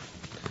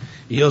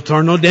 io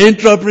torno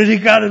dentro a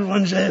predicare il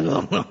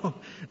Vangelo. No?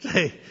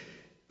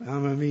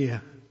 Mamma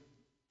mia,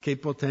 che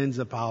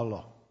potenza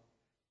Paolo.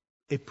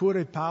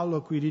 Eppure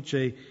Paolo qui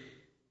dice,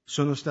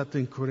 sono stato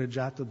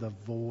incoraggiato da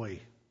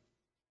voi.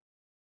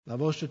 La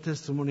vostra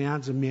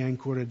testimonianza mi ha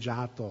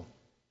incoraggiato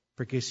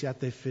perché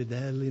siate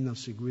fedeli nel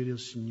seguire il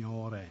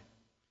Signore.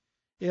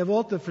 E a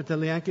volte,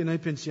 fratelli, anche noi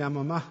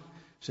pensiamo, ma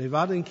se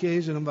vado in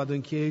chiesa, non vado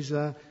in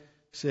chiesa,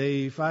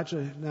 se faccio,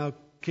 no,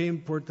 che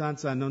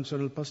importanza ha? Non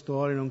sono il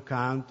pastore, non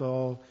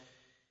canto.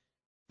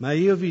 Ma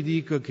io vi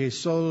dico che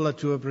solo la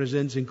tua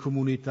presenza in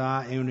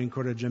comunità è un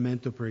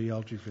incoraggiamento per gli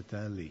altri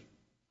fratelli.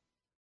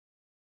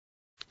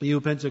 Io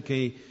penso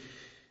che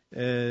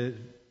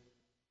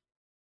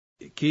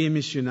chi è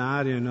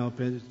missionario, no,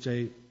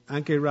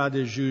 anche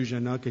Radha Juja,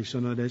 no, che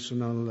sono adesso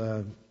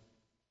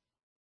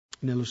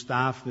nello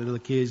staff della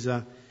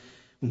Chiesa,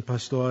 un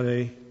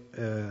pastore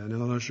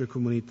nella nostra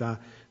comunità.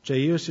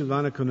 Io e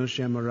Silvana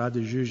conosciamo Radha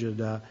Juja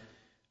da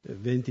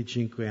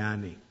 25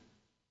 anni.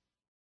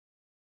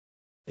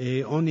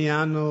 E ogni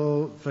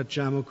anno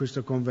facciamo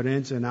questa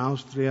conferenza in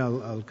Austria,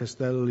 al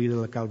castello lì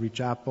della Calvary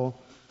Chapel.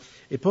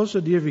 E posso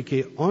dirvi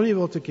che ogni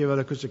volta che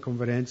vado a queste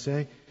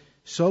conferenze,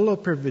 solo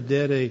per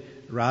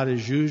vedere Radha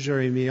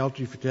Juja e i miei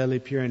altri fratelli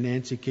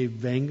pirenensi che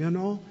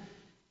vengono,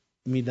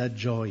 mi dà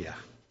gioia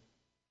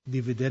di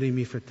vedere i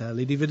miei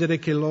fratelli, di vedere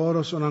che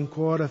loro sono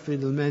ancora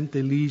fedelmente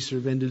lì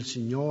servendo il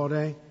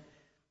Signore.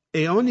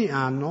 E ogni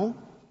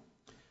anno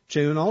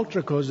c'è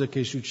un'altra cosa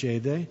che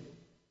succede,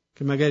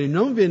 che magari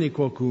non viene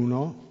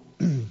qualcuno,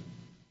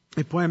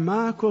 e poi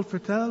ma quel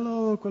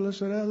fratello, quella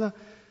sorella,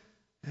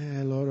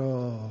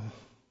 loro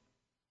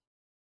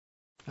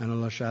hanno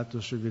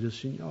lasciato servire il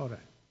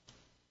Signore.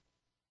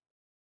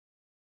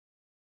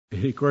 Mi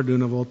ricordo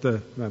una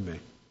volta, vabbè,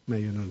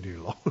 meglio non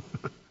dirlo,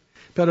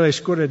 però è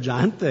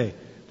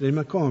scoraggiante.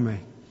 Ma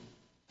come?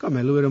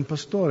 Come? Lui era un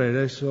pastore,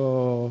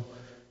 adesso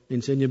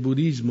insegna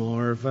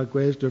buddismo, o fa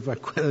questo, o fa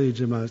quello,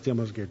 dice, ma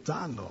stiamo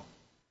scherzando.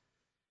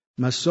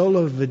 ma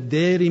solo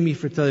vedere i miei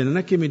fratelli. Non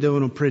è che mi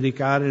devono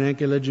predicare,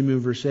 neanche leggermi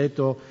un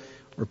versetto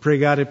o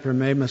pregare per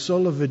me, ma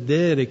solo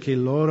vedere che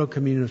loro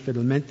camminano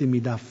fedelmente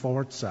mi dà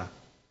forza.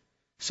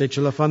 Se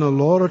ce la fanno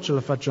loro, ce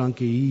la faccio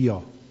anche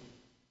io.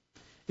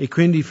 E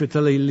quindi,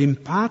 fratelli,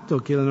 l'impatto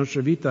che la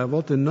nostra vita, a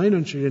volte noi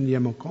non ci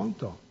rendiamo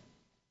conto.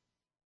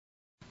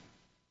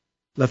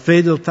 La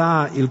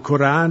fedeltà, il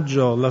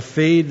coraggio, la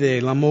fede,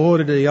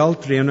 l'amore degli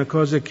altri è una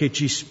cosa che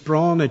ci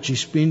sprona, ci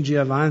spinge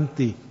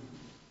avanti.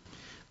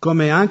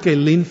 Come anche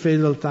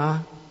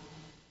l'infedeltà,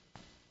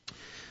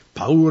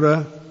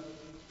 paura,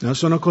 no?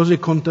 Sono cose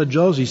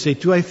contagiose. Se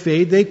tu hai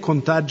fede,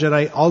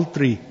 contagerai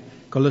altri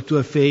con la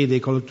tua fede,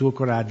 con il tuo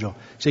coraggio.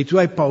 Se tu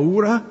hai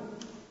paura,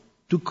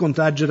 tu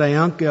contagerai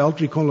anche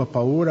altri con la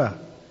paura.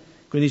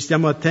 Quindi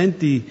stiamo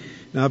attenti,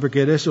 no?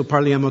 Perché adesso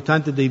parliamo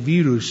tanto dei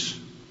virus.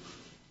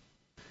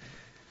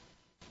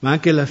 Ma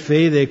anche la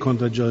fede è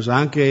contagiosa,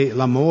 anche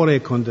l'amore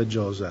è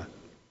contagiosa.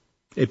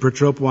 E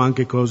purtroppo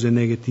anche cose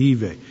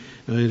negative.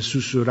 Il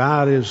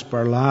sussurrare, il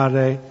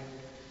sparlare.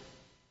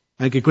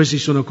 Anche queste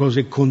sono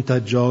cose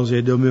contagiose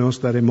e dobbiamo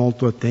stare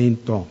molto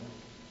attenti.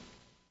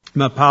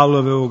 Ma Paolo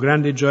aveva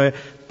grande gioia.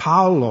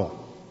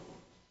 Paolo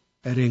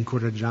era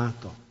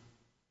incoraggiato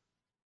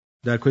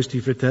da questi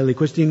fratelli,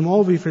 questi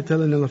nuovi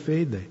fratelli nella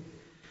fede.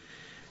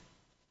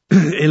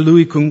 E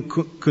lui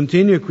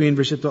continua qui in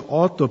versetto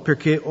 8,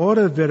 perché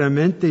ora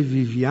veramente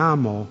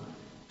viviamo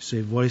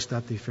se voi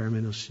state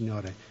fermi nel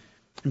Signore.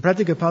 In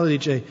pratica Paolo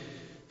dice,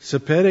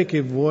 sapere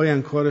che voi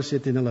ancora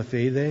siete nella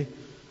fede,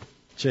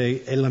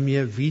 è la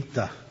mia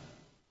vita.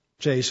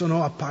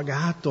 Sono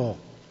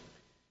appagato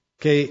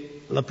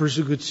che la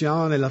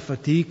persecuzione, la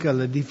fatica,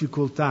 la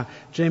difficoltà.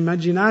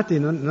 Immaginate,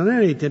 non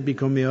era i tempi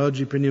come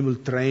oggi, prendiamo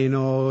il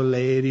treno,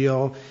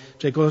 l'aereo.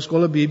 Con la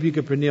scuola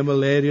biblica prendiamo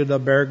l'aereo da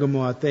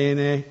Bergamo a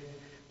Atene,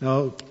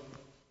 no?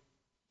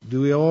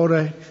 2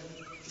 ore,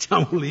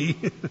 siamo lì.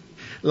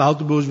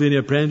 L'autobus viene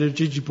a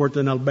prenderci, ci porta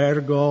in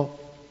albergo.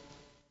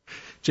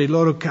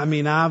 Loro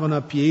camminavano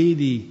a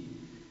piedi,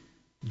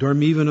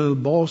 dormivano nei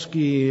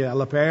boschi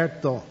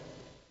all'aperto.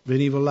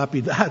 Venivano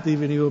lapidati,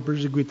 venivano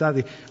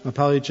perseguitati. Ma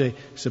Paolo dice,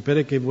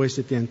 sapere che voi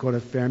siete ancora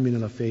fermi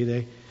nella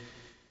fede,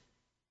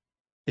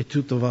 e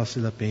tutto valse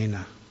la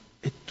pena.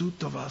 E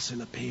tutto valse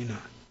la pena.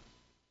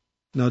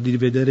 No, di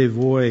vedere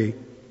voi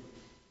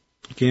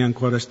che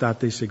ancora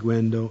state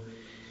seguendo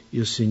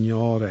il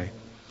Signore.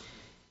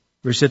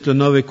 Versetto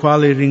 9,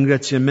 quale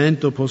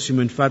ringraziamento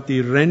possiamo infatti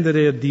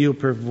rendere a Dio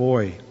per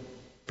voi,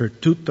 per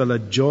tutta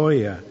la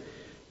gioia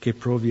che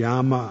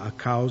proviamo a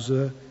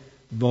causa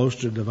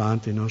vostro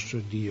davanti al nostro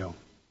Dio.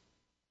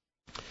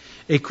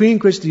 E qui in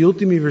questi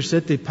ultimi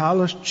versetti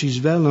Paolo ci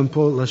svela un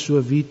po' la sua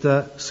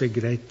vita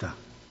segreta,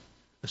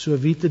 la sua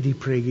vita di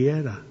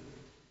preghiera.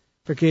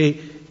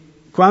 Perché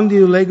quando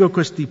io leggo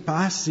questi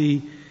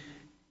passi,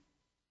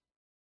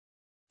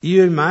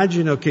 io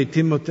immagino che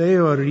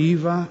Timoteo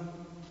arriva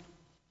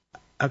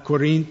a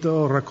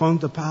Corinto,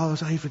 racconta a Paolo,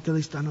 sai, i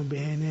fratelli stanno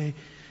bene,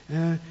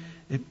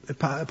 e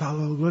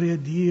Paolo, gloria a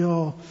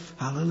Dio,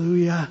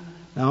 alleluia,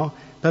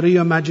 no? Però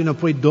io immagino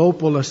poi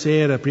dopo la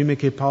sera, prima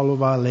che Paolo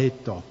va a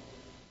letto,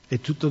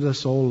 è tutto da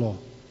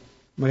solo.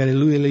 Magari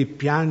lui le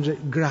piange,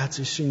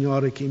 grazie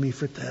Signore che i miei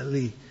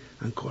fratelli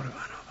ancora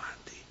vanno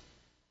avanti.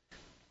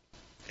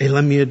 È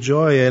la mia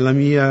gioia, è la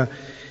mia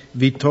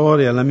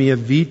vittoria, la mia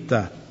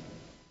vita.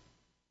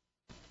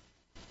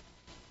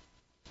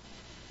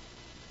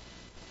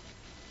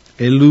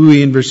 E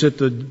lui in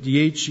versetto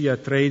 10 a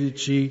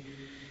 13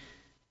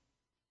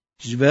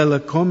 svela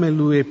come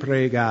lui è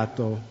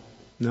pregato.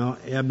 No?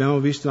 E abbiamo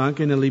visto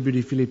anche nel libro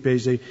di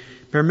Filippesi.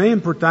 Per me è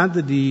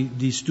importante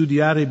di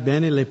studiare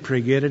bene le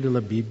preghiere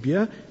della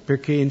Bibbia,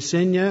 perché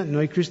insegna a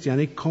noi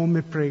cristiani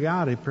come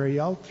pregare per gli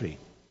altri.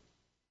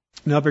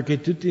 No,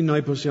 perché tutti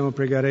noi possiamo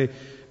pregare,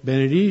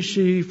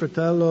 benedici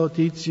fratello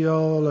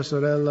Tizio, la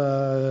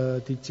sorella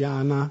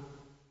Tiziana.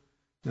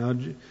 No?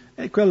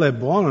 E quello è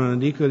buono, non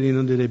dico di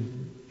non dire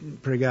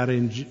pregare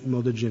in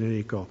modo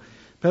generico.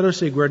 Però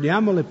se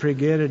guardiamo le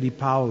preghiere di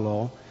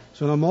Paolo,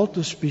 sono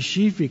molto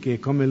specifiche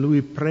come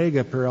lui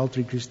prega per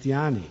altri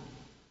cristiani.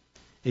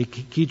 E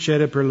chi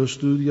c'era per lo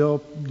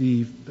studio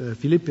di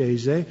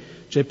Filippesi,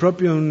 c'è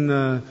proprio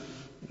un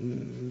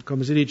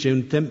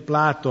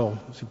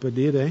templato, si può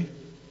dire?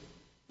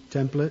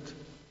 Template?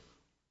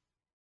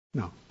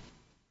 No.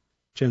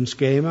 C'è un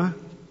schema,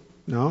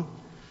 no?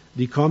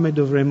 Di come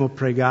dovremmo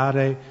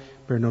pregare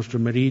per nostro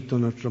marito,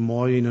 nostra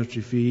moglie, i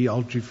nostri figli,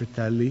 altri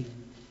fratelli,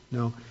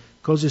 no?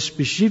 Cose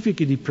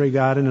specifiche di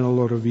pregare nella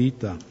loro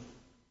vita.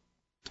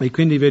 E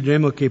quindi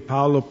vedremo che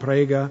Paolo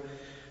prega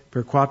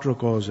per 4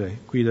 cose,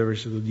 qui dal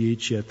versetto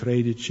 10 a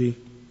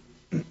 13.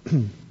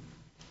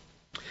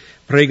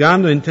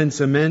 Pregando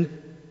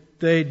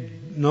intensamente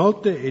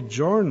notte e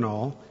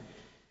giorno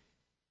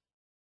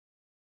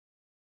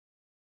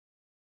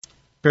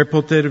per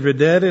poter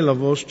vedere la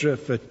vostra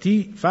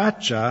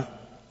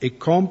faccia e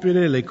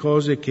compiere le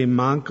cose che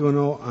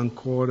mancano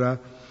ancora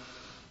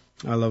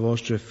alla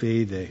vostra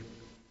fede.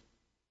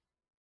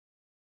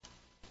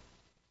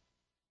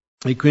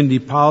 E quindi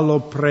Paolo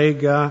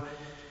prega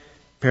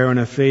per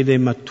una fede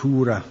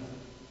matura.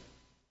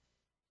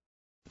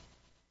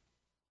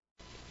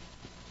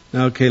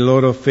 No, che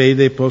loro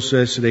fede possa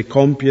essere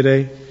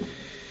compiere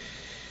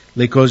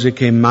le cose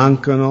che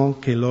mancano,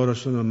 che loro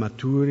sono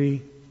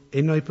maturi.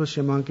 E noi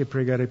possiamo anche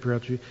pregare per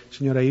altri.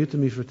 Signore,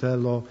 aiutami,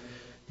 fratello,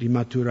 di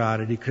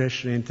maturare, di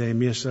crescere in te,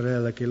 mia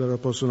sorella, che loro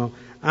possono,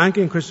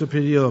 anche in questo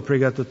periodo, ho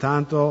pregato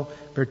tanto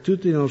per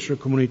tutte le nostre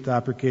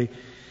comunità,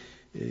 perché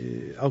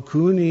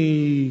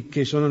alcuni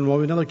che sono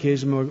nuovi nella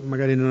Chiesa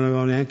magari non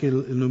avevano neanche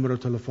il numero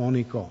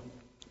telefonico,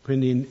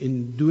 quindi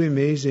in 2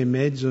 mesi e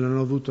mezzo non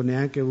ho avuto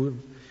neanche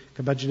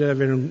capacità di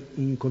avere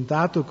un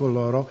contatto con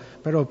loro,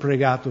 però ho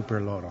pregato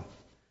per loro.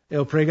 E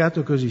ho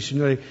pregato così: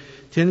 Signore,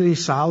 tienili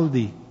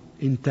saldi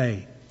in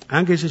te,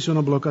 anche se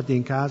sono bloccati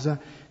in casa,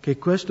 che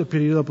questo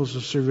periodo possa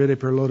servire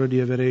per loro di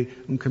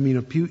avere un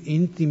cammino più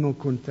intimo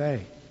con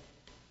te,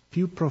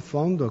 più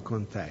profondo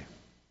con te.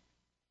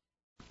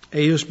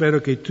 E io spero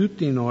che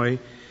tutti noi,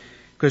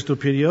 questo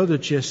periodo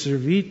ci è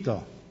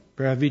servito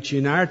per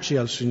avvicinarci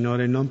al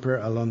Signore, non per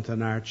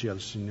allontanarci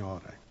al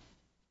Signore.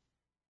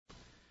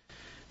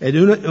 Ed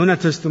una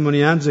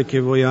testimonianza che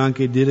voglio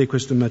anche dire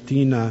questa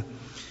mattina,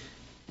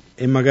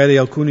 e magari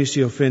alcuni si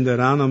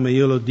offenderanno, ma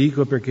io lo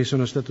dico perché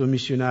sono stato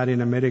missionario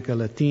in America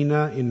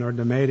Latina, in Nord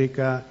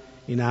America,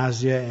 in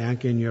Asia e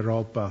anche in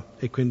Europa.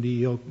 E quindi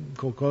io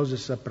qualcosa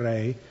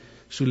saprei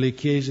sulle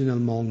chiese nel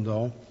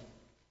mondo.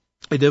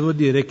 E devo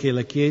dire che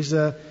la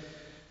Chiesa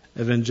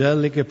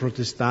evangelica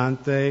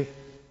protestante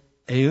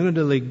è una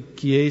delle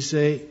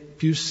chiese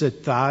più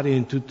settarie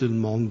in tutto il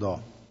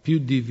mondo, più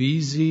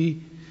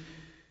divisi.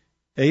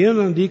 E io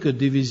non dico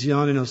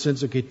divisione nel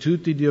senso che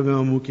tutti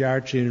dobbiamo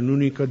mucchiarci in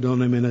un'unica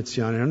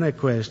denominazione, non è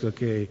questo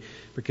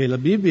perché la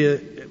Bibbia,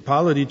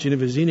 Paolo dice in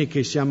Efesini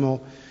che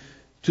siamo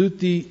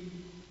tutti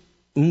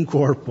un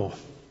corpo.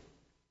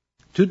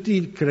 Tutti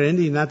i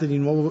credenti nati di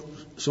nuovo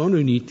sono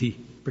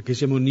uniti, perché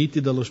siamo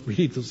uniti dallo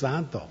Spirito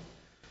Santo.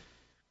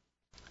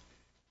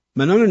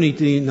 Ma non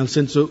uniti nel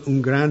senso un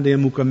grande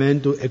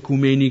ammuccamento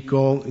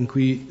ecumenico in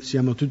cui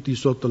siamo tutti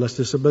sotto la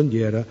stessa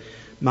bandiera,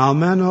 ma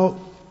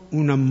almeno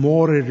un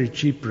amore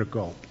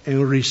reciproco e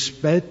un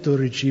rispetto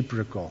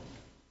reciproco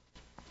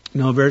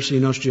verso i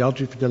nostri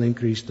altri fratelli in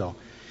Cristo.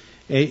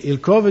 E il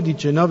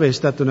Covid-19 è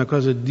stata una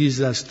cosa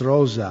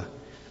disastrosa,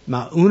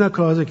 ma una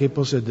cosa che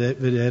posso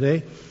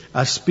vedere,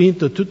 ha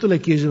spinto tutte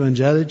le chiese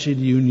evangeliche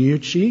di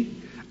unirci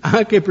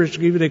anche per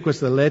scrivere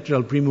questa lettera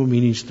al primo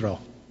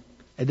ministro.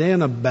 Ed è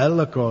una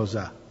bella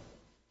cosa.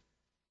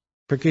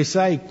 Perché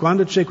sai,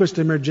 quando c'è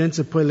questa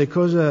emergenza, poi le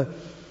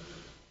cose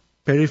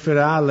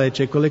periferale,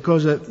 cioè quelle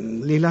cose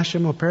li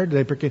lasciamo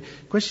perdere, perché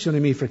questi sono i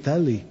miei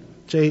fratelli.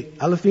 Cioè,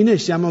 alla fine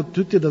siamo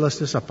tutti dalla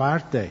stessa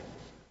parte,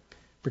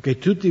 perché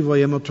tutti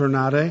vogliamo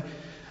tornare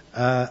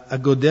a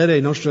godere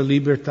la nostra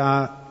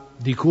libertà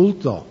di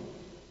culto.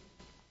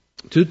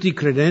 Tutti i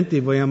credenti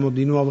vogliamo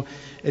di nuovo.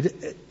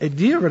 E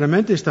Dio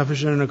veramente sta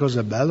facendo una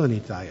cosa bella in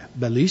Italia,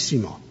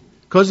 bellissimo.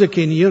 Cosa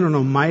che io non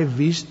ho mai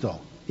visto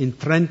in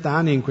 30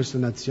 anni in questa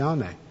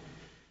nazione.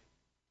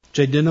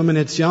 C'è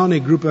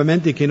denominazioni,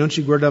 gruppamenti che non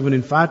ci guardavano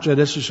in faccia,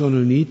 adesso sono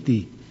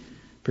uniti,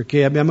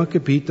 perché abbiamo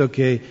capito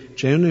che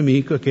c'è un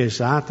nemico che è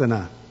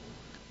Satana,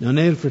 non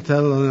è il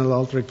fratello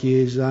nell'altra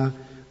chiesa,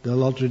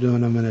 dell'altra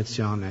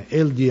denominazione, è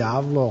il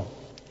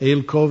diavolo, è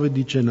il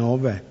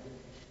Covid-19.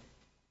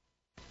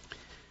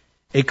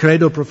 E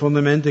credo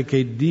profondamente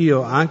che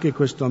Dio anche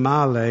questo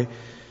male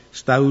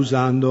sta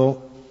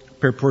usando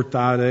per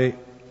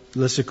portare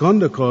la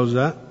seconda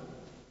cosa,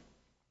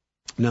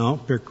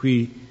 per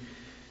cui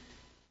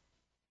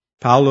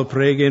Paolo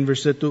prega in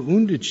versetto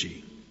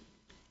 11.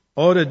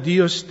 Ora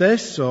Dio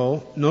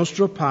stesso,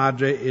 nostro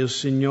Padre e il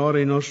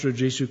Signore nostro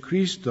Gesù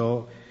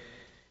Cristo,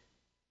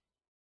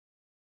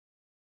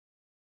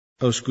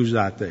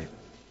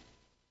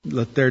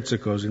 la terza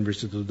cosa in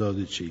versetto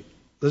 12.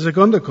 La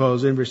seconda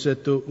cosa in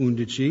versetto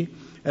 11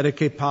 era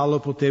che Paolo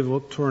poteva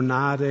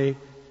tornare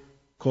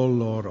con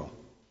loro,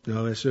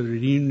 essere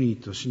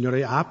riunito.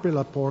 Signore, apri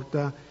la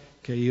porta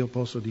che io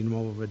possa di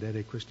nuovo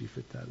vedere questi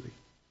fratelli.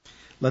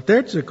 La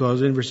terza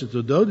cosa, in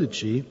versetto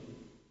 12,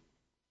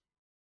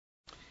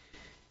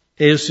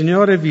 e il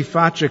Signore vi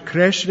faccia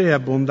crescere e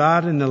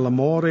abbondare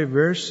nell'amore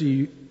verso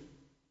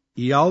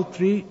gli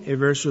altri e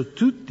verso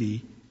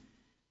tutti,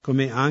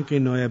 come anche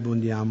noi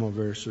abbondiamo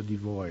verso di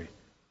voi.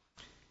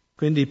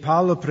 Quindi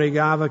Paolo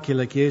pregava che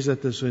la Chiesa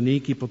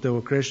Tessaloniki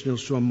poteva crescere nel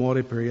suo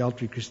amore per gli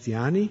altri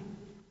cristiani,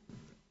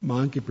 ma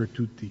anche per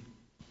tutti,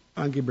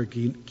 anche per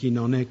chi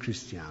non è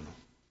cristiano.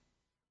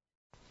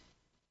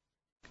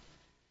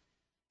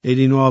 E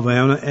di nuovo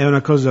è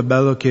una cosa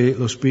bella che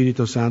lo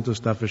Spirito Santo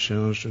sta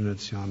facendo nella nostra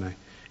nazione.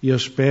 Io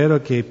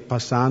spero che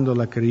passando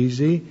la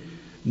crisi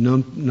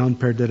non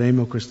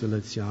perderemo questa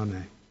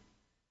lezione.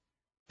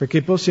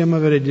 Perché possiamo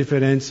avere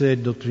differenze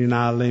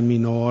dottrinali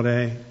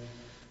minori,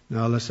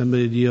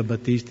 l'Assemblea di Dio,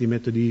 Battisti,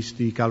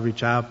 Metodisti, Calvary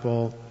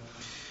Chapel,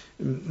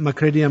 ma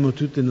crediamo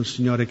tutti nel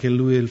Signore che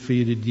Lui è il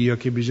Figlio di Dio,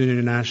 che bisogna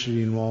rinascere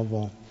di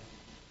nuovo.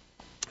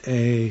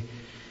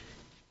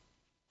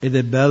 Ed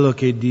è bello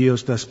che Dio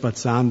sta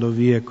spazzando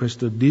via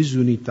questa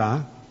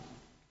disunità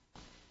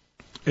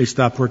e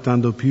sta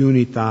portando più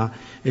unità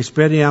e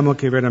speriamo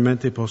che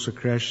veramente possa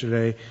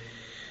crescere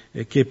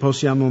e che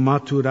possiamo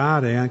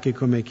maturare anche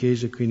come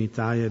Chiesa qui in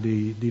Italia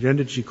di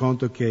renderci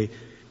conto che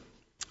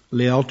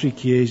le altre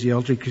chiese, gli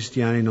altri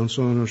cristiani non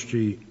sono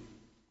nostri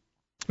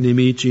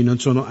nemici, non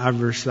sono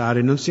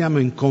avversari, non siamo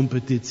in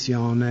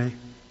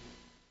competizione.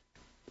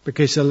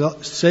 Perché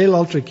se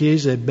l'altra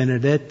chiesa è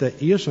benedetta,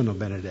 io sono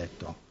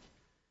benedetto.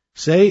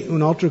 Se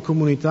un'altra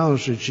comunità, la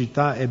nostra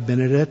città è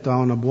benedetta, ha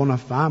una buona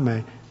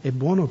fama, è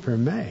buono per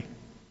me.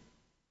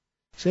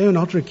 Se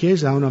un'altra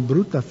chiesa ha una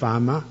brutta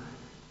fama,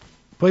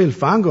 poi il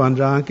fango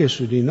andrà anche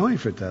su di noi,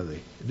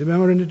 fratelli.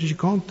 Dobbiamo renderci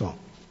conto.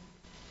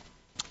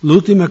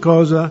 L'ultima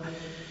cosa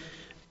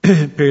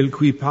per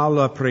cui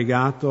Paolo ha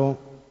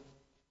pregato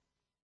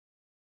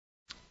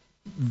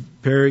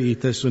per i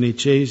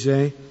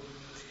Tessalonicesi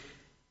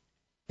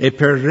e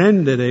per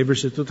rendere,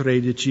 versetto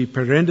 13,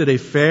 per rendere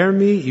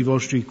fermi i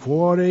vostri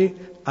cuori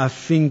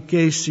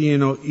affinché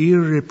siano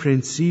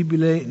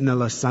irreprensibili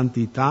nella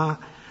santità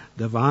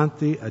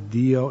davanti a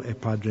Dio e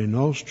Padre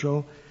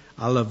nostro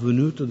alla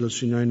venuta del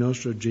Signore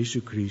nostro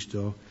Gesù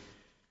Cristo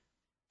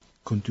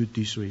con tutti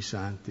i suoi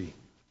santi.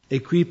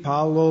 E qui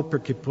Paolo,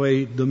 perché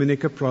poi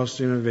domenica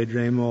prossima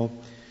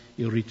vedremo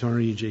il ritorno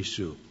di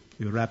Gesù,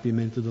 il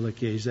rapimento della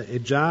Chiesa,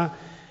 e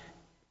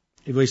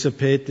voi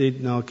sapete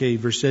che i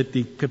versetti,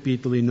 i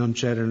capitoli non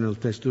c'erano nel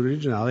testo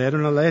originale, era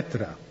una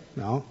lettera,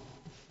 no?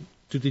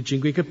 Tutti i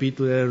 5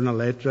 capitoli era una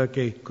lettera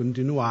che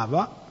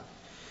continuava,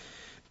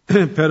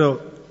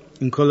 però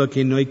in quello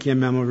che noi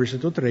chiamiamo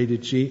versetto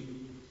 13,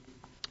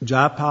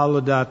 già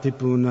Paolo dà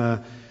tipo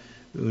una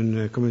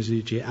come si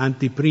dice,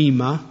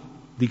 anteprima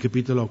di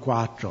capitolo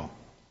 4,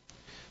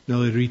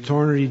 nel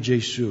ritorno di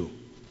Gesù.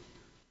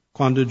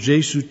 Quando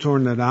Gesù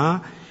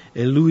tornerà,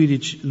 e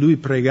lui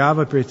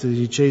pregava per te,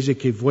 dicesse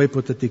che voi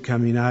potete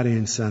camminare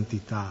in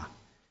santità,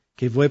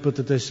 che voi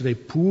potete essere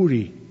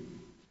puri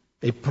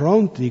e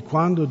pronti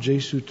quando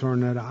Gesù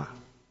tornerà.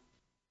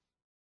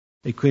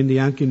 E quindi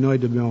anche noi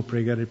dobbiamo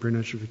pregare per i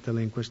nostri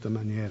fratelli in questa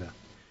maniera.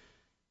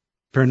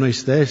 Per noi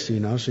stessi,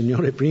 no?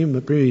 Signore, prima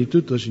di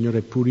tutto,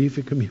 Signore,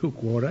 purifica il mio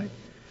cuore,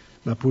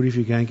 ma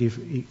purifica anche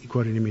i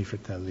cuori dei miei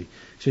fratelli.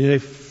 Signore,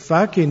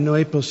 fa che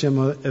noi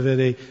possiamo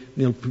avere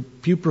nel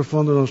più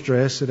profondo del nostro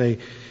essere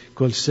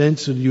quel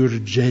senso di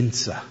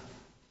urgenza.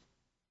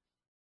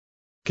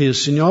 Che il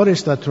Signore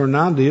sta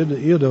tornando,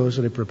 io devo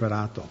essere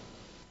preparato.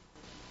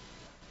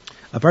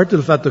 A parte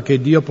il fatto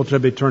che Dio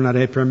potrebbe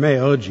tornare per me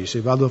oggi,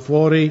 se vado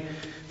fuori,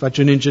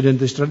 faccio un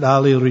incidente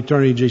stradale, il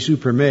ritorno di Gesù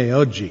per me è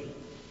oggi.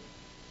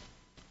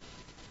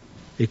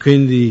 E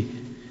quindi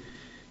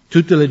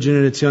tutte le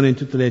generazioni, in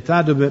tutte le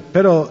età,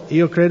 però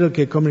io credo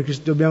che come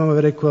Cristo dobbiamo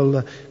avere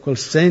quel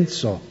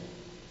senso.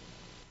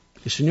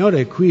 Il Signore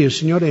è qui, il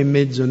Signore è in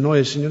mezzo a noi,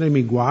 il Signore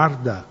mi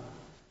guarda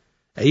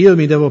e io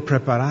mi devo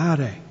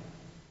preparare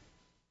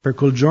per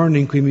quel giorno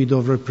in cui mi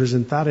dovrò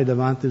presentare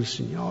davanti al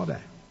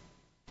Signore.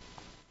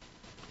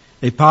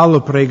 E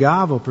Paolo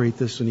pregava per i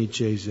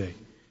Tessalonicesi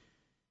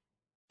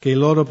che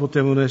loro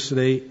potevano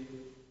essere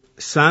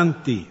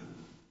santi,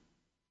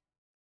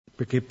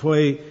 perché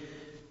poi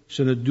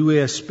sono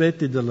 2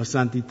 aspetti della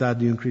santità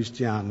di un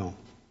cristiano.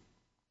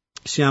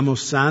 Siamo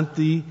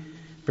santi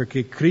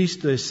perché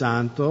Cristo è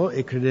santo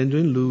e credendo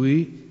in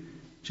Lui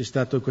c'è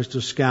stato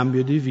questo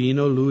scambio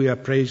divino, Lui ha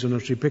preso i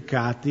nostri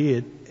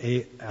peccati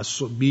e ha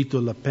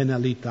subito la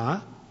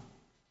penalità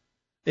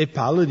e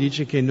Paolo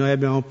dice che noi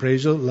abbiamo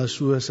preso la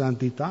sua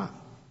santità.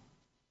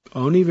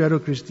 Ogni vero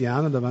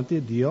cristiano davanti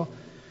a Dio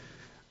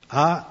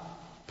ha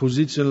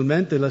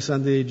posizionalmente la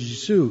santità di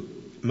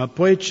Gesù, ma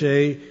poi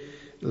c'è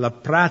la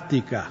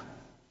pratica,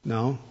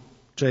 no?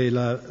 Cioè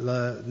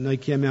noi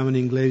chiamiamo in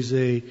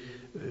inglese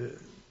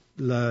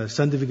la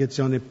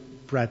santificazione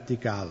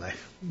praticale,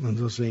 non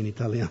so se in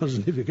italiano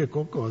significa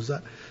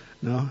qualcosa,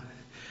 no?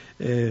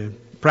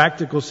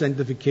 Practical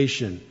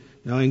sanctification,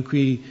 no? In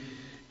cui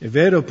è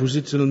vero,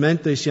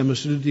 posizionalmente siamo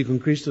seduti con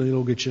Cristo nei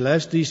luoghi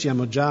celesti,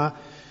 siamo già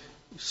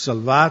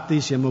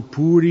salvati, siamo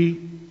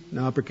puri,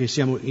 no? Perché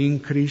siamo in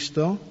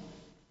Cristo,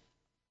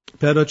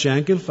 però c'è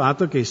anche il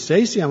fatto che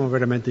se siamo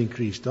veramente in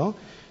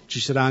Cristo, ci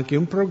sarà anche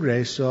un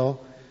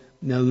progresso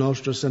nella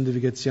nostra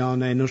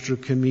santificazione, nel nostro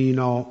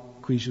cammino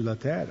qui sulla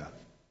terra.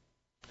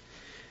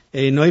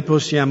 E noi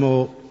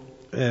possiamo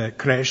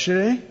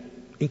crescere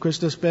in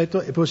questo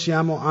aspetto e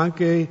possiamo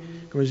anche,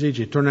 come si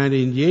dice, tornare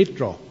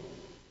indietro.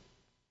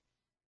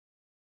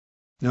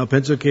 No,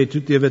 penso che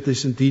tutti avete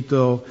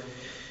sentito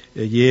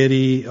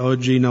ieri,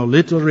 oggi, no,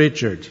 Little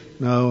Richard,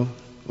 no,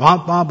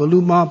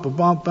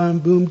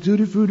 boom,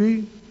 tutti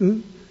frutti,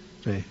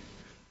 sì.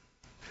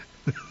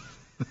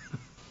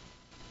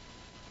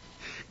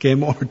 Che è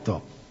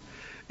morto.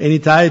 E in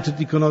Italia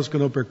tutti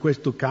conoscono per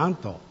questo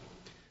canto,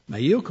 ma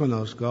io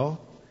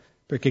conosco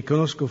perché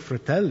conosco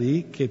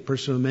fratelli che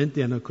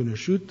personalmente hanno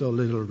conosciuto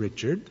Little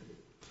Richard,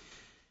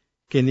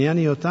 che negli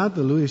anni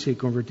 80 lui si è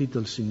convertito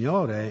al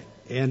Signore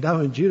e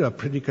andava in giro a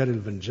predicare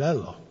il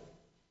Vangelo.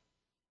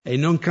 E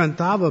non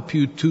cantava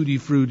più Tutti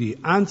Frutti,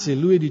 anzi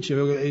lui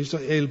diceva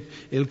è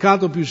il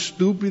canto più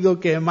stupido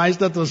che è mai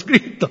stato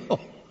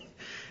scritto.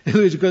 E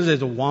lui dice, cos'è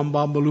questo?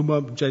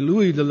 Wambambalumba? Cioè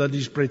lui la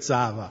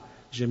disprezzava.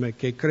 Dice, ma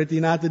che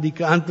cretinata di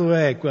canto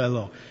è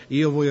quello?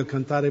 Io voglio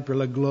cantare per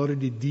la gloria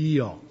di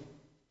Dio.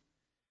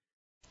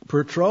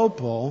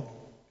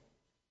 Purtroppo,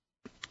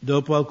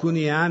 dopo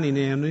alcuni anni,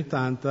 negli anni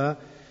 80,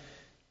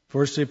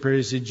 forse per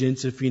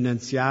esigenze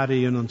finanziarie,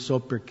 io non so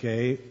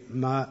perché,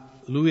 ma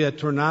lui è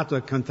tornato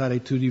a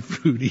cantare Tutti i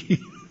frutti,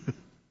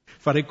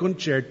 fare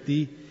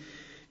concerti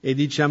e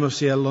diciamo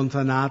si è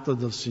allontanato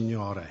dal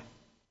Signore.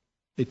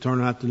 È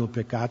tornato nel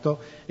peccato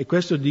e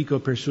questo dico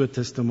per sua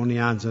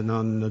testimonianza,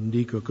 non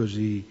dico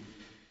così,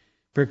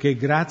 perché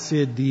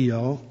grazie a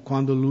Dio,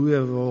 quando lui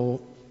aveva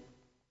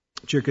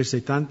circa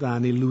 70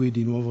 anni, lui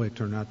di nuovo è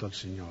tornato al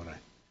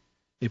Signore.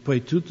 E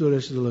poi tutto il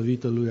resto della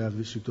vita lui ha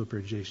vissuto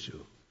per Gesù.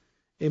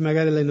 E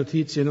magari le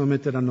notizie non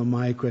metteranno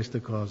mai questa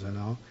cosa,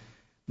 no?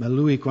 Ma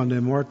lui quando è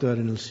morto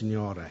era nel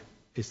Signore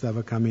e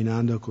stava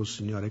camminando col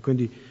Signore.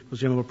 Quindi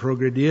possiamo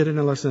progredire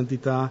nella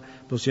santità,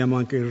 possiamo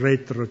anche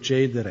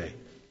retrocedere.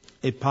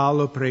 E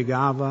Paolo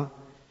pregava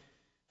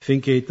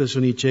finché i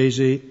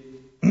Tessalonicesi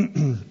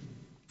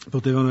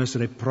potevano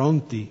essere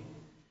pronti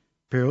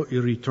per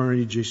il ritorno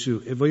di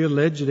Gesù. E voglio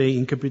leggere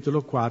in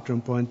capitolo 4,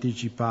 un po'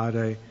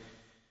 anticipare,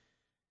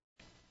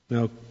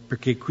 no,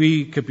 perché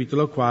qui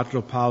capitolo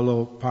 4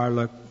 Paolo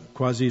parla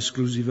quasi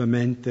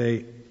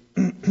esclusivamente,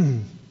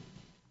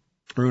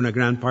 per una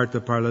gran parte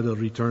parla del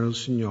ritorno del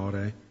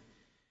Signore.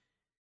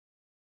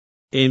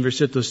 E in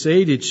versetto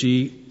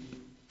 16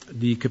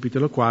 di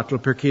capitolo 4,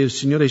 perché il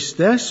Signore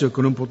stesso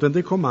con un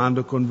potente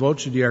comando, con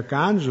voce di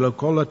arcangelo,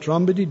 con la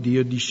tromba di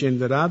Dio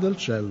discenderà dal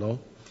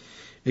cielo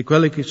e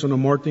quelli che sono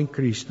morti in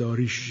Cristo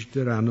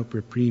risusciteranno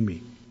per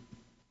primi.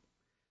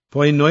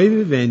 Poi noi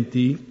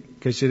viventi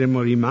che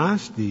saremo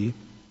rimasti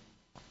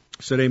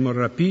saremo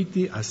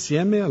rapiti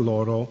assieme a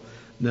loro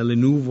nelle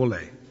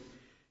nuvole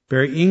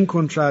per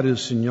incontrare il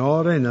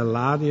Signore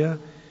nell'aria,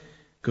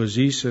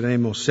 così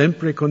saremo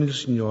sempre con il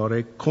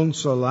Signore.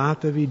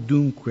 Consolatevi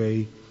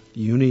dunque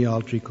gli uni gli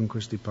altri con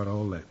queste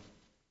parole.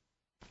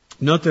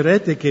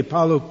 Noterete che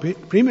Paolo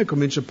prima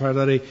comincia a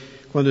parlare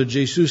quando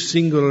Gesù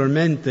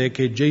singolarmente,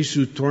 che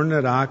Gesù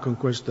tornerà con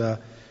questo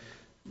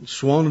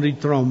suono di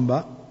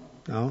tromba,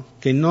 no?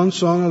 Che non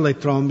sono le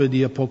trombe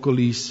di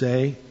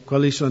Apocalisse,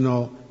 quelli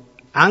sono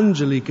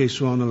angeli che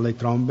suonano le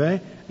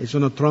trombe e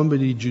sono trombe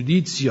di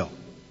giudizio.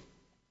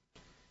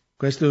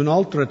 Questa è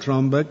un'altra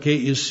tromba che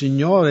il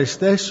Signore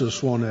stesso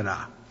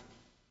suonerà.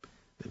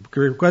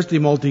 Per questo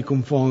molti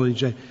confondono,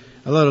 dice,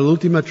 allora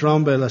l'ultima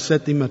tromba è la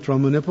settima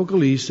tromba in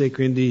Apocalisse,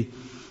 quindi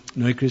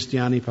noi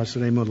cristiani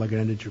passeremo la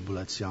grande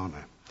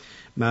tribolazione.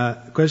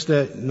 Ma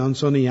questi non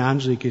sono gli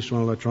angeli che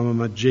suonano la tromba,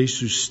 ma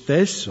Gesù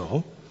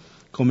stesso,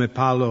 come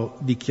Paolo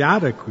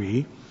dichiara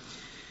qui.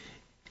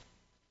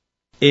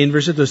 E in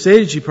versetto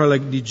 16 parla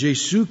di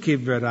Gesù che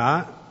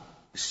verrà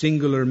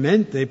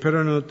singolarmente,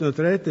 però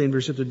noterete in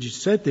versetto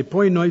 17,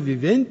 poi noi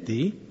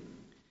viventi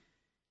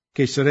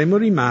che saremo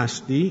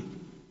rimasti,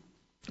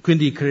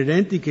 quindi i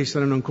credenti che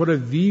saranno ancora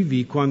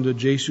vivi quando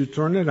Gesù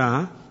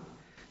tornerà,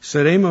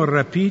 saremo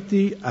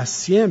rapiti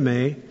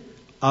assieme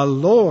a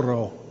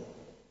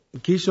loro.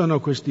 Chi sono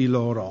questi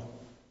loro?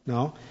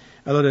 No?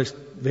 Allora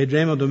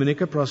vedremo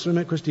domenica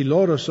prossima, questi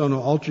loro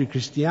sono altri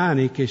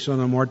cristiani che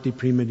sono morti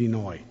prima di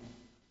noi.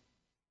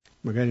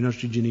 Magari i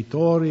nostri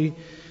genitori,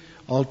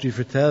 altri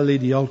fratelli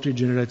di altre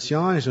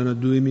generazioni, sono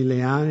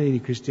 2000 anni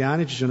di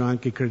cristiani, ci sono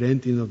anche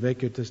credenti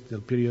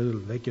nel periodo del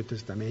Vecchio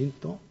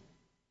Testamento.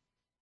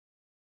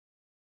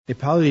 E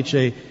Paolo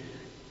dice,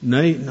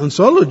 noi, non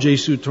solo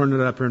Gesù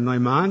tornerà per noi,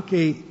 ma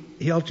anche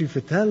gli altri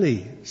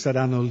fratelli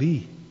saranno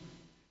lì.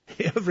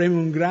 E avremo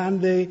un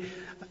grande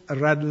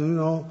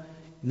raduno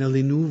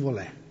nelle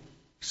nuvole.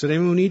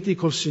 Saremo uniti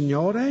col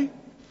Signore,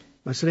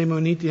 ma saremo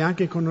uniti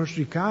anche con i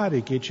nostri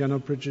cari che ci hanno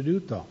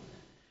preceduto.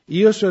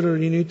 Io sono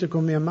riunito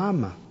con mia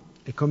mamma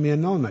e con mia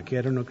nonna che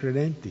erano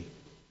credenti,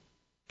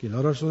 che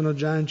loro sono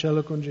già in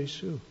cielo con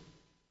Gesù.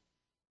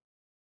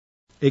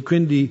 E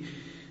quindi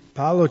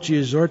Paolo ci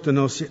esorta,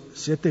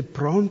 siete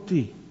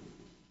pronti,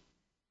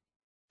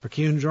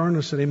 perché un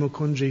giorno saremo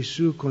con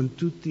Gesù, con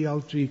tutti gli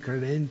altri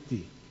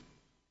credenti.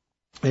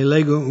 E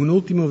leggo un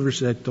ultimo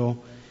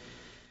versetto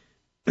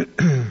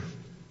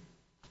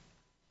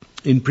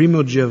in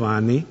 1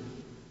 Giovanni,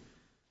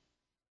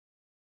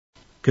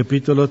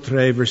 capitolo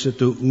 3,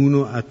 versetto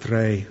 1 a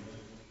 3.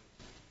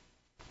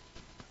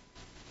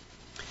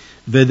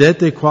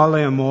 Vedete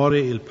quale amore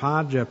il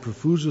Padre ha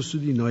profuso su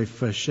di noi,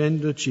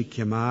 facendoci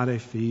chiamare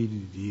figli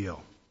di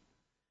Dio.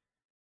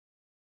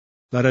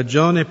 La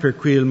ragione per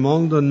cui il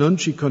mondo non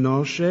ci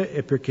conosce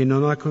è perché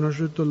non ha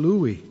conosciuto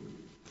Lui.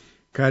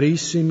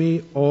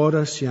 Carissimi,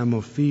 ora siamo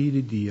figli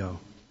di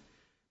Dio,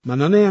 ma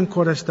non è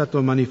ancora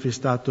stato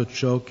manifestato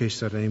ciò che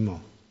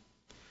saremo.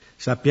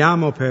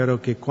 Sappiamo però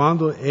che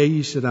quando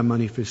Egli sarà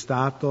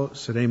manifestato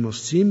saremo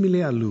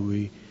simili a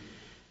Lui,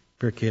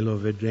 perché lo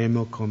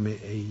vedremo come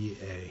Egli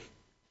è.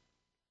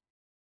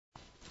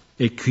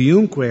 E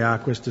chiunque ha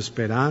questa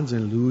speranza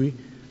in Lui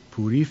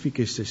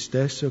purifica se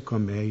stesso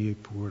come Egli è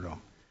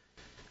puro.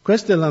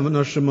 Questa è la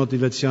nostra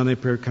motivazione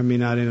per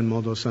camminare in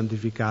modo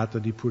santificato,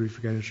 di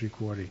purificare i nostri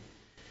cuori.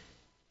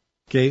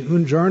 Che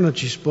un giorno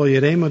ci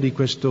spoglieremo di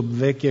questa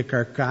vecchia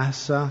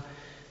carcassa,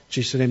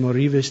 ci saremo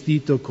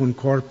rivestiti con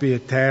corpi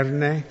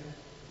eterne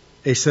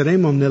e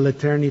saremo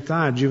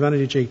nell'eternità. Giovanni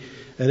dice,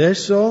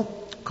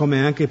 adesso,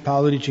 come anche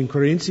Paolo dice in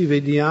Corinzi,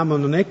 vediamo,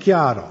 non è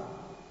chiaro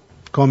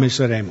come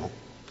saremo.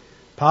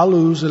 Paolo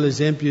usa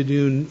l'esempio di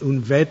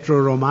un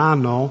vetro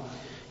romano.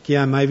 Chi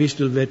ha mai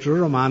visto il vetro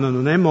romano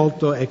non è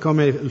molto, è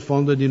come il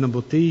fondo di una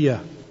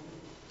bottiglia.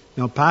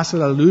 No, passa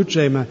la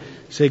luce, ma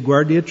se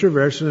guardi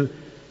attraverso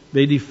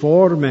vedi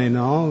forme,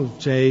 no?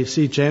 C'è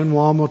un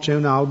uomo, c'è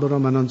un albero,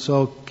 ma non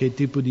so che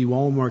tipo di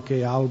uomo o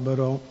che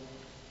albero.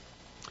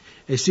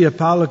 E sia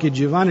Paolo che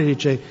Giovanni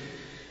dice,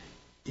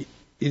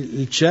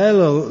 il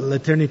cielo,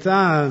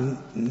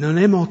 l'eternità non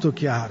è molto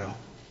chiaro.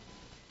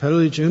 Però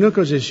dice, una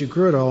cosa è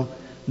sicuro,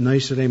 noi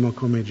saremo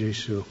come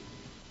Gesù.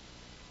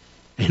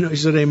 E noi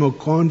saremo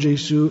con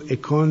Gesù e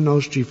con i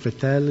nostri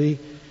fratelli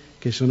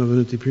che sono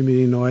venuti prima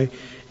di noi.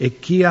 E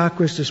chi ha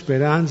questa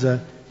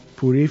speranza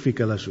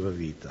purifica la sua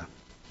vita.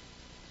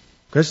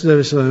 Questa deve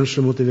essere la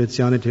nostra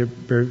motivazione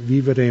per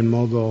vivere in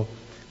modo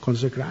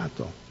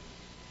consacrato.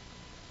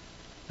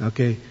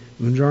 Ok?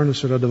 Un giorno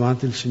sarò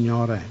davanti al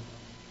Signore.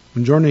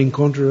 Un giorno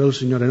incontrerò il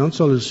Signore, non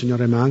solo il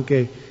Signore, ma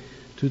anche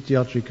tutti gli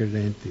altri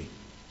credenti.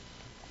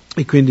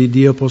 E quindi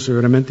Dio possa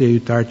veramente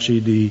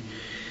aiutarci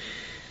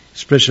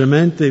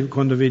specialmente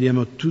quando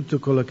vediamo tutto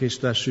quello che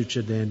sta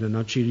succedendo,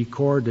 no? Ci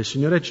ricorda, il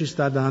Signore ci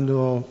sta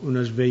dando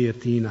una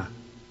svegliatina,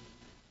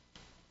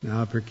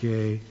 no?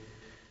 Perché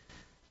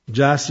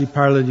già si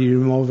parla di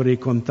rimuovere i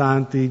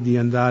contanti, di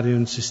andare in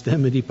un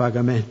sistema di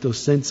pagamento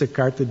senza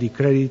carta di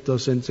credito,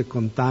 senza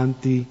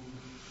contanti,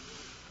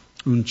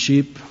 un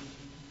chip,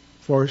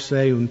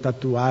 forse un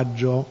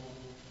tatuaggio.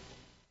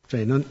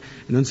 Cioè,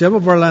 non stiamo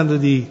parlando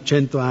di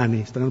 100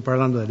 anni, stiamo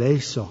parlando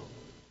adesso,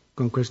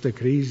 con questa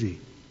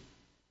crisi.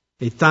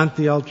 E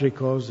tante altre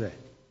cose.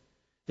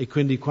 E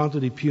quindi quanto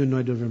di più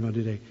noi dovremmo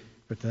dire,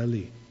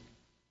 fratelli,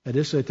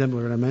 adesso è tempo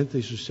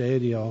veramente sul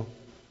serio,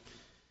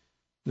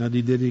 no,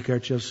 di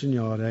dedicarci al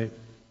Signore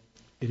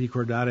e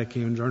ricordare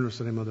che un giorno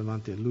saremo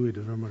davanti a Lui e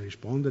dovremo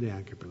rispondere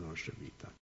anche per la nostra vita.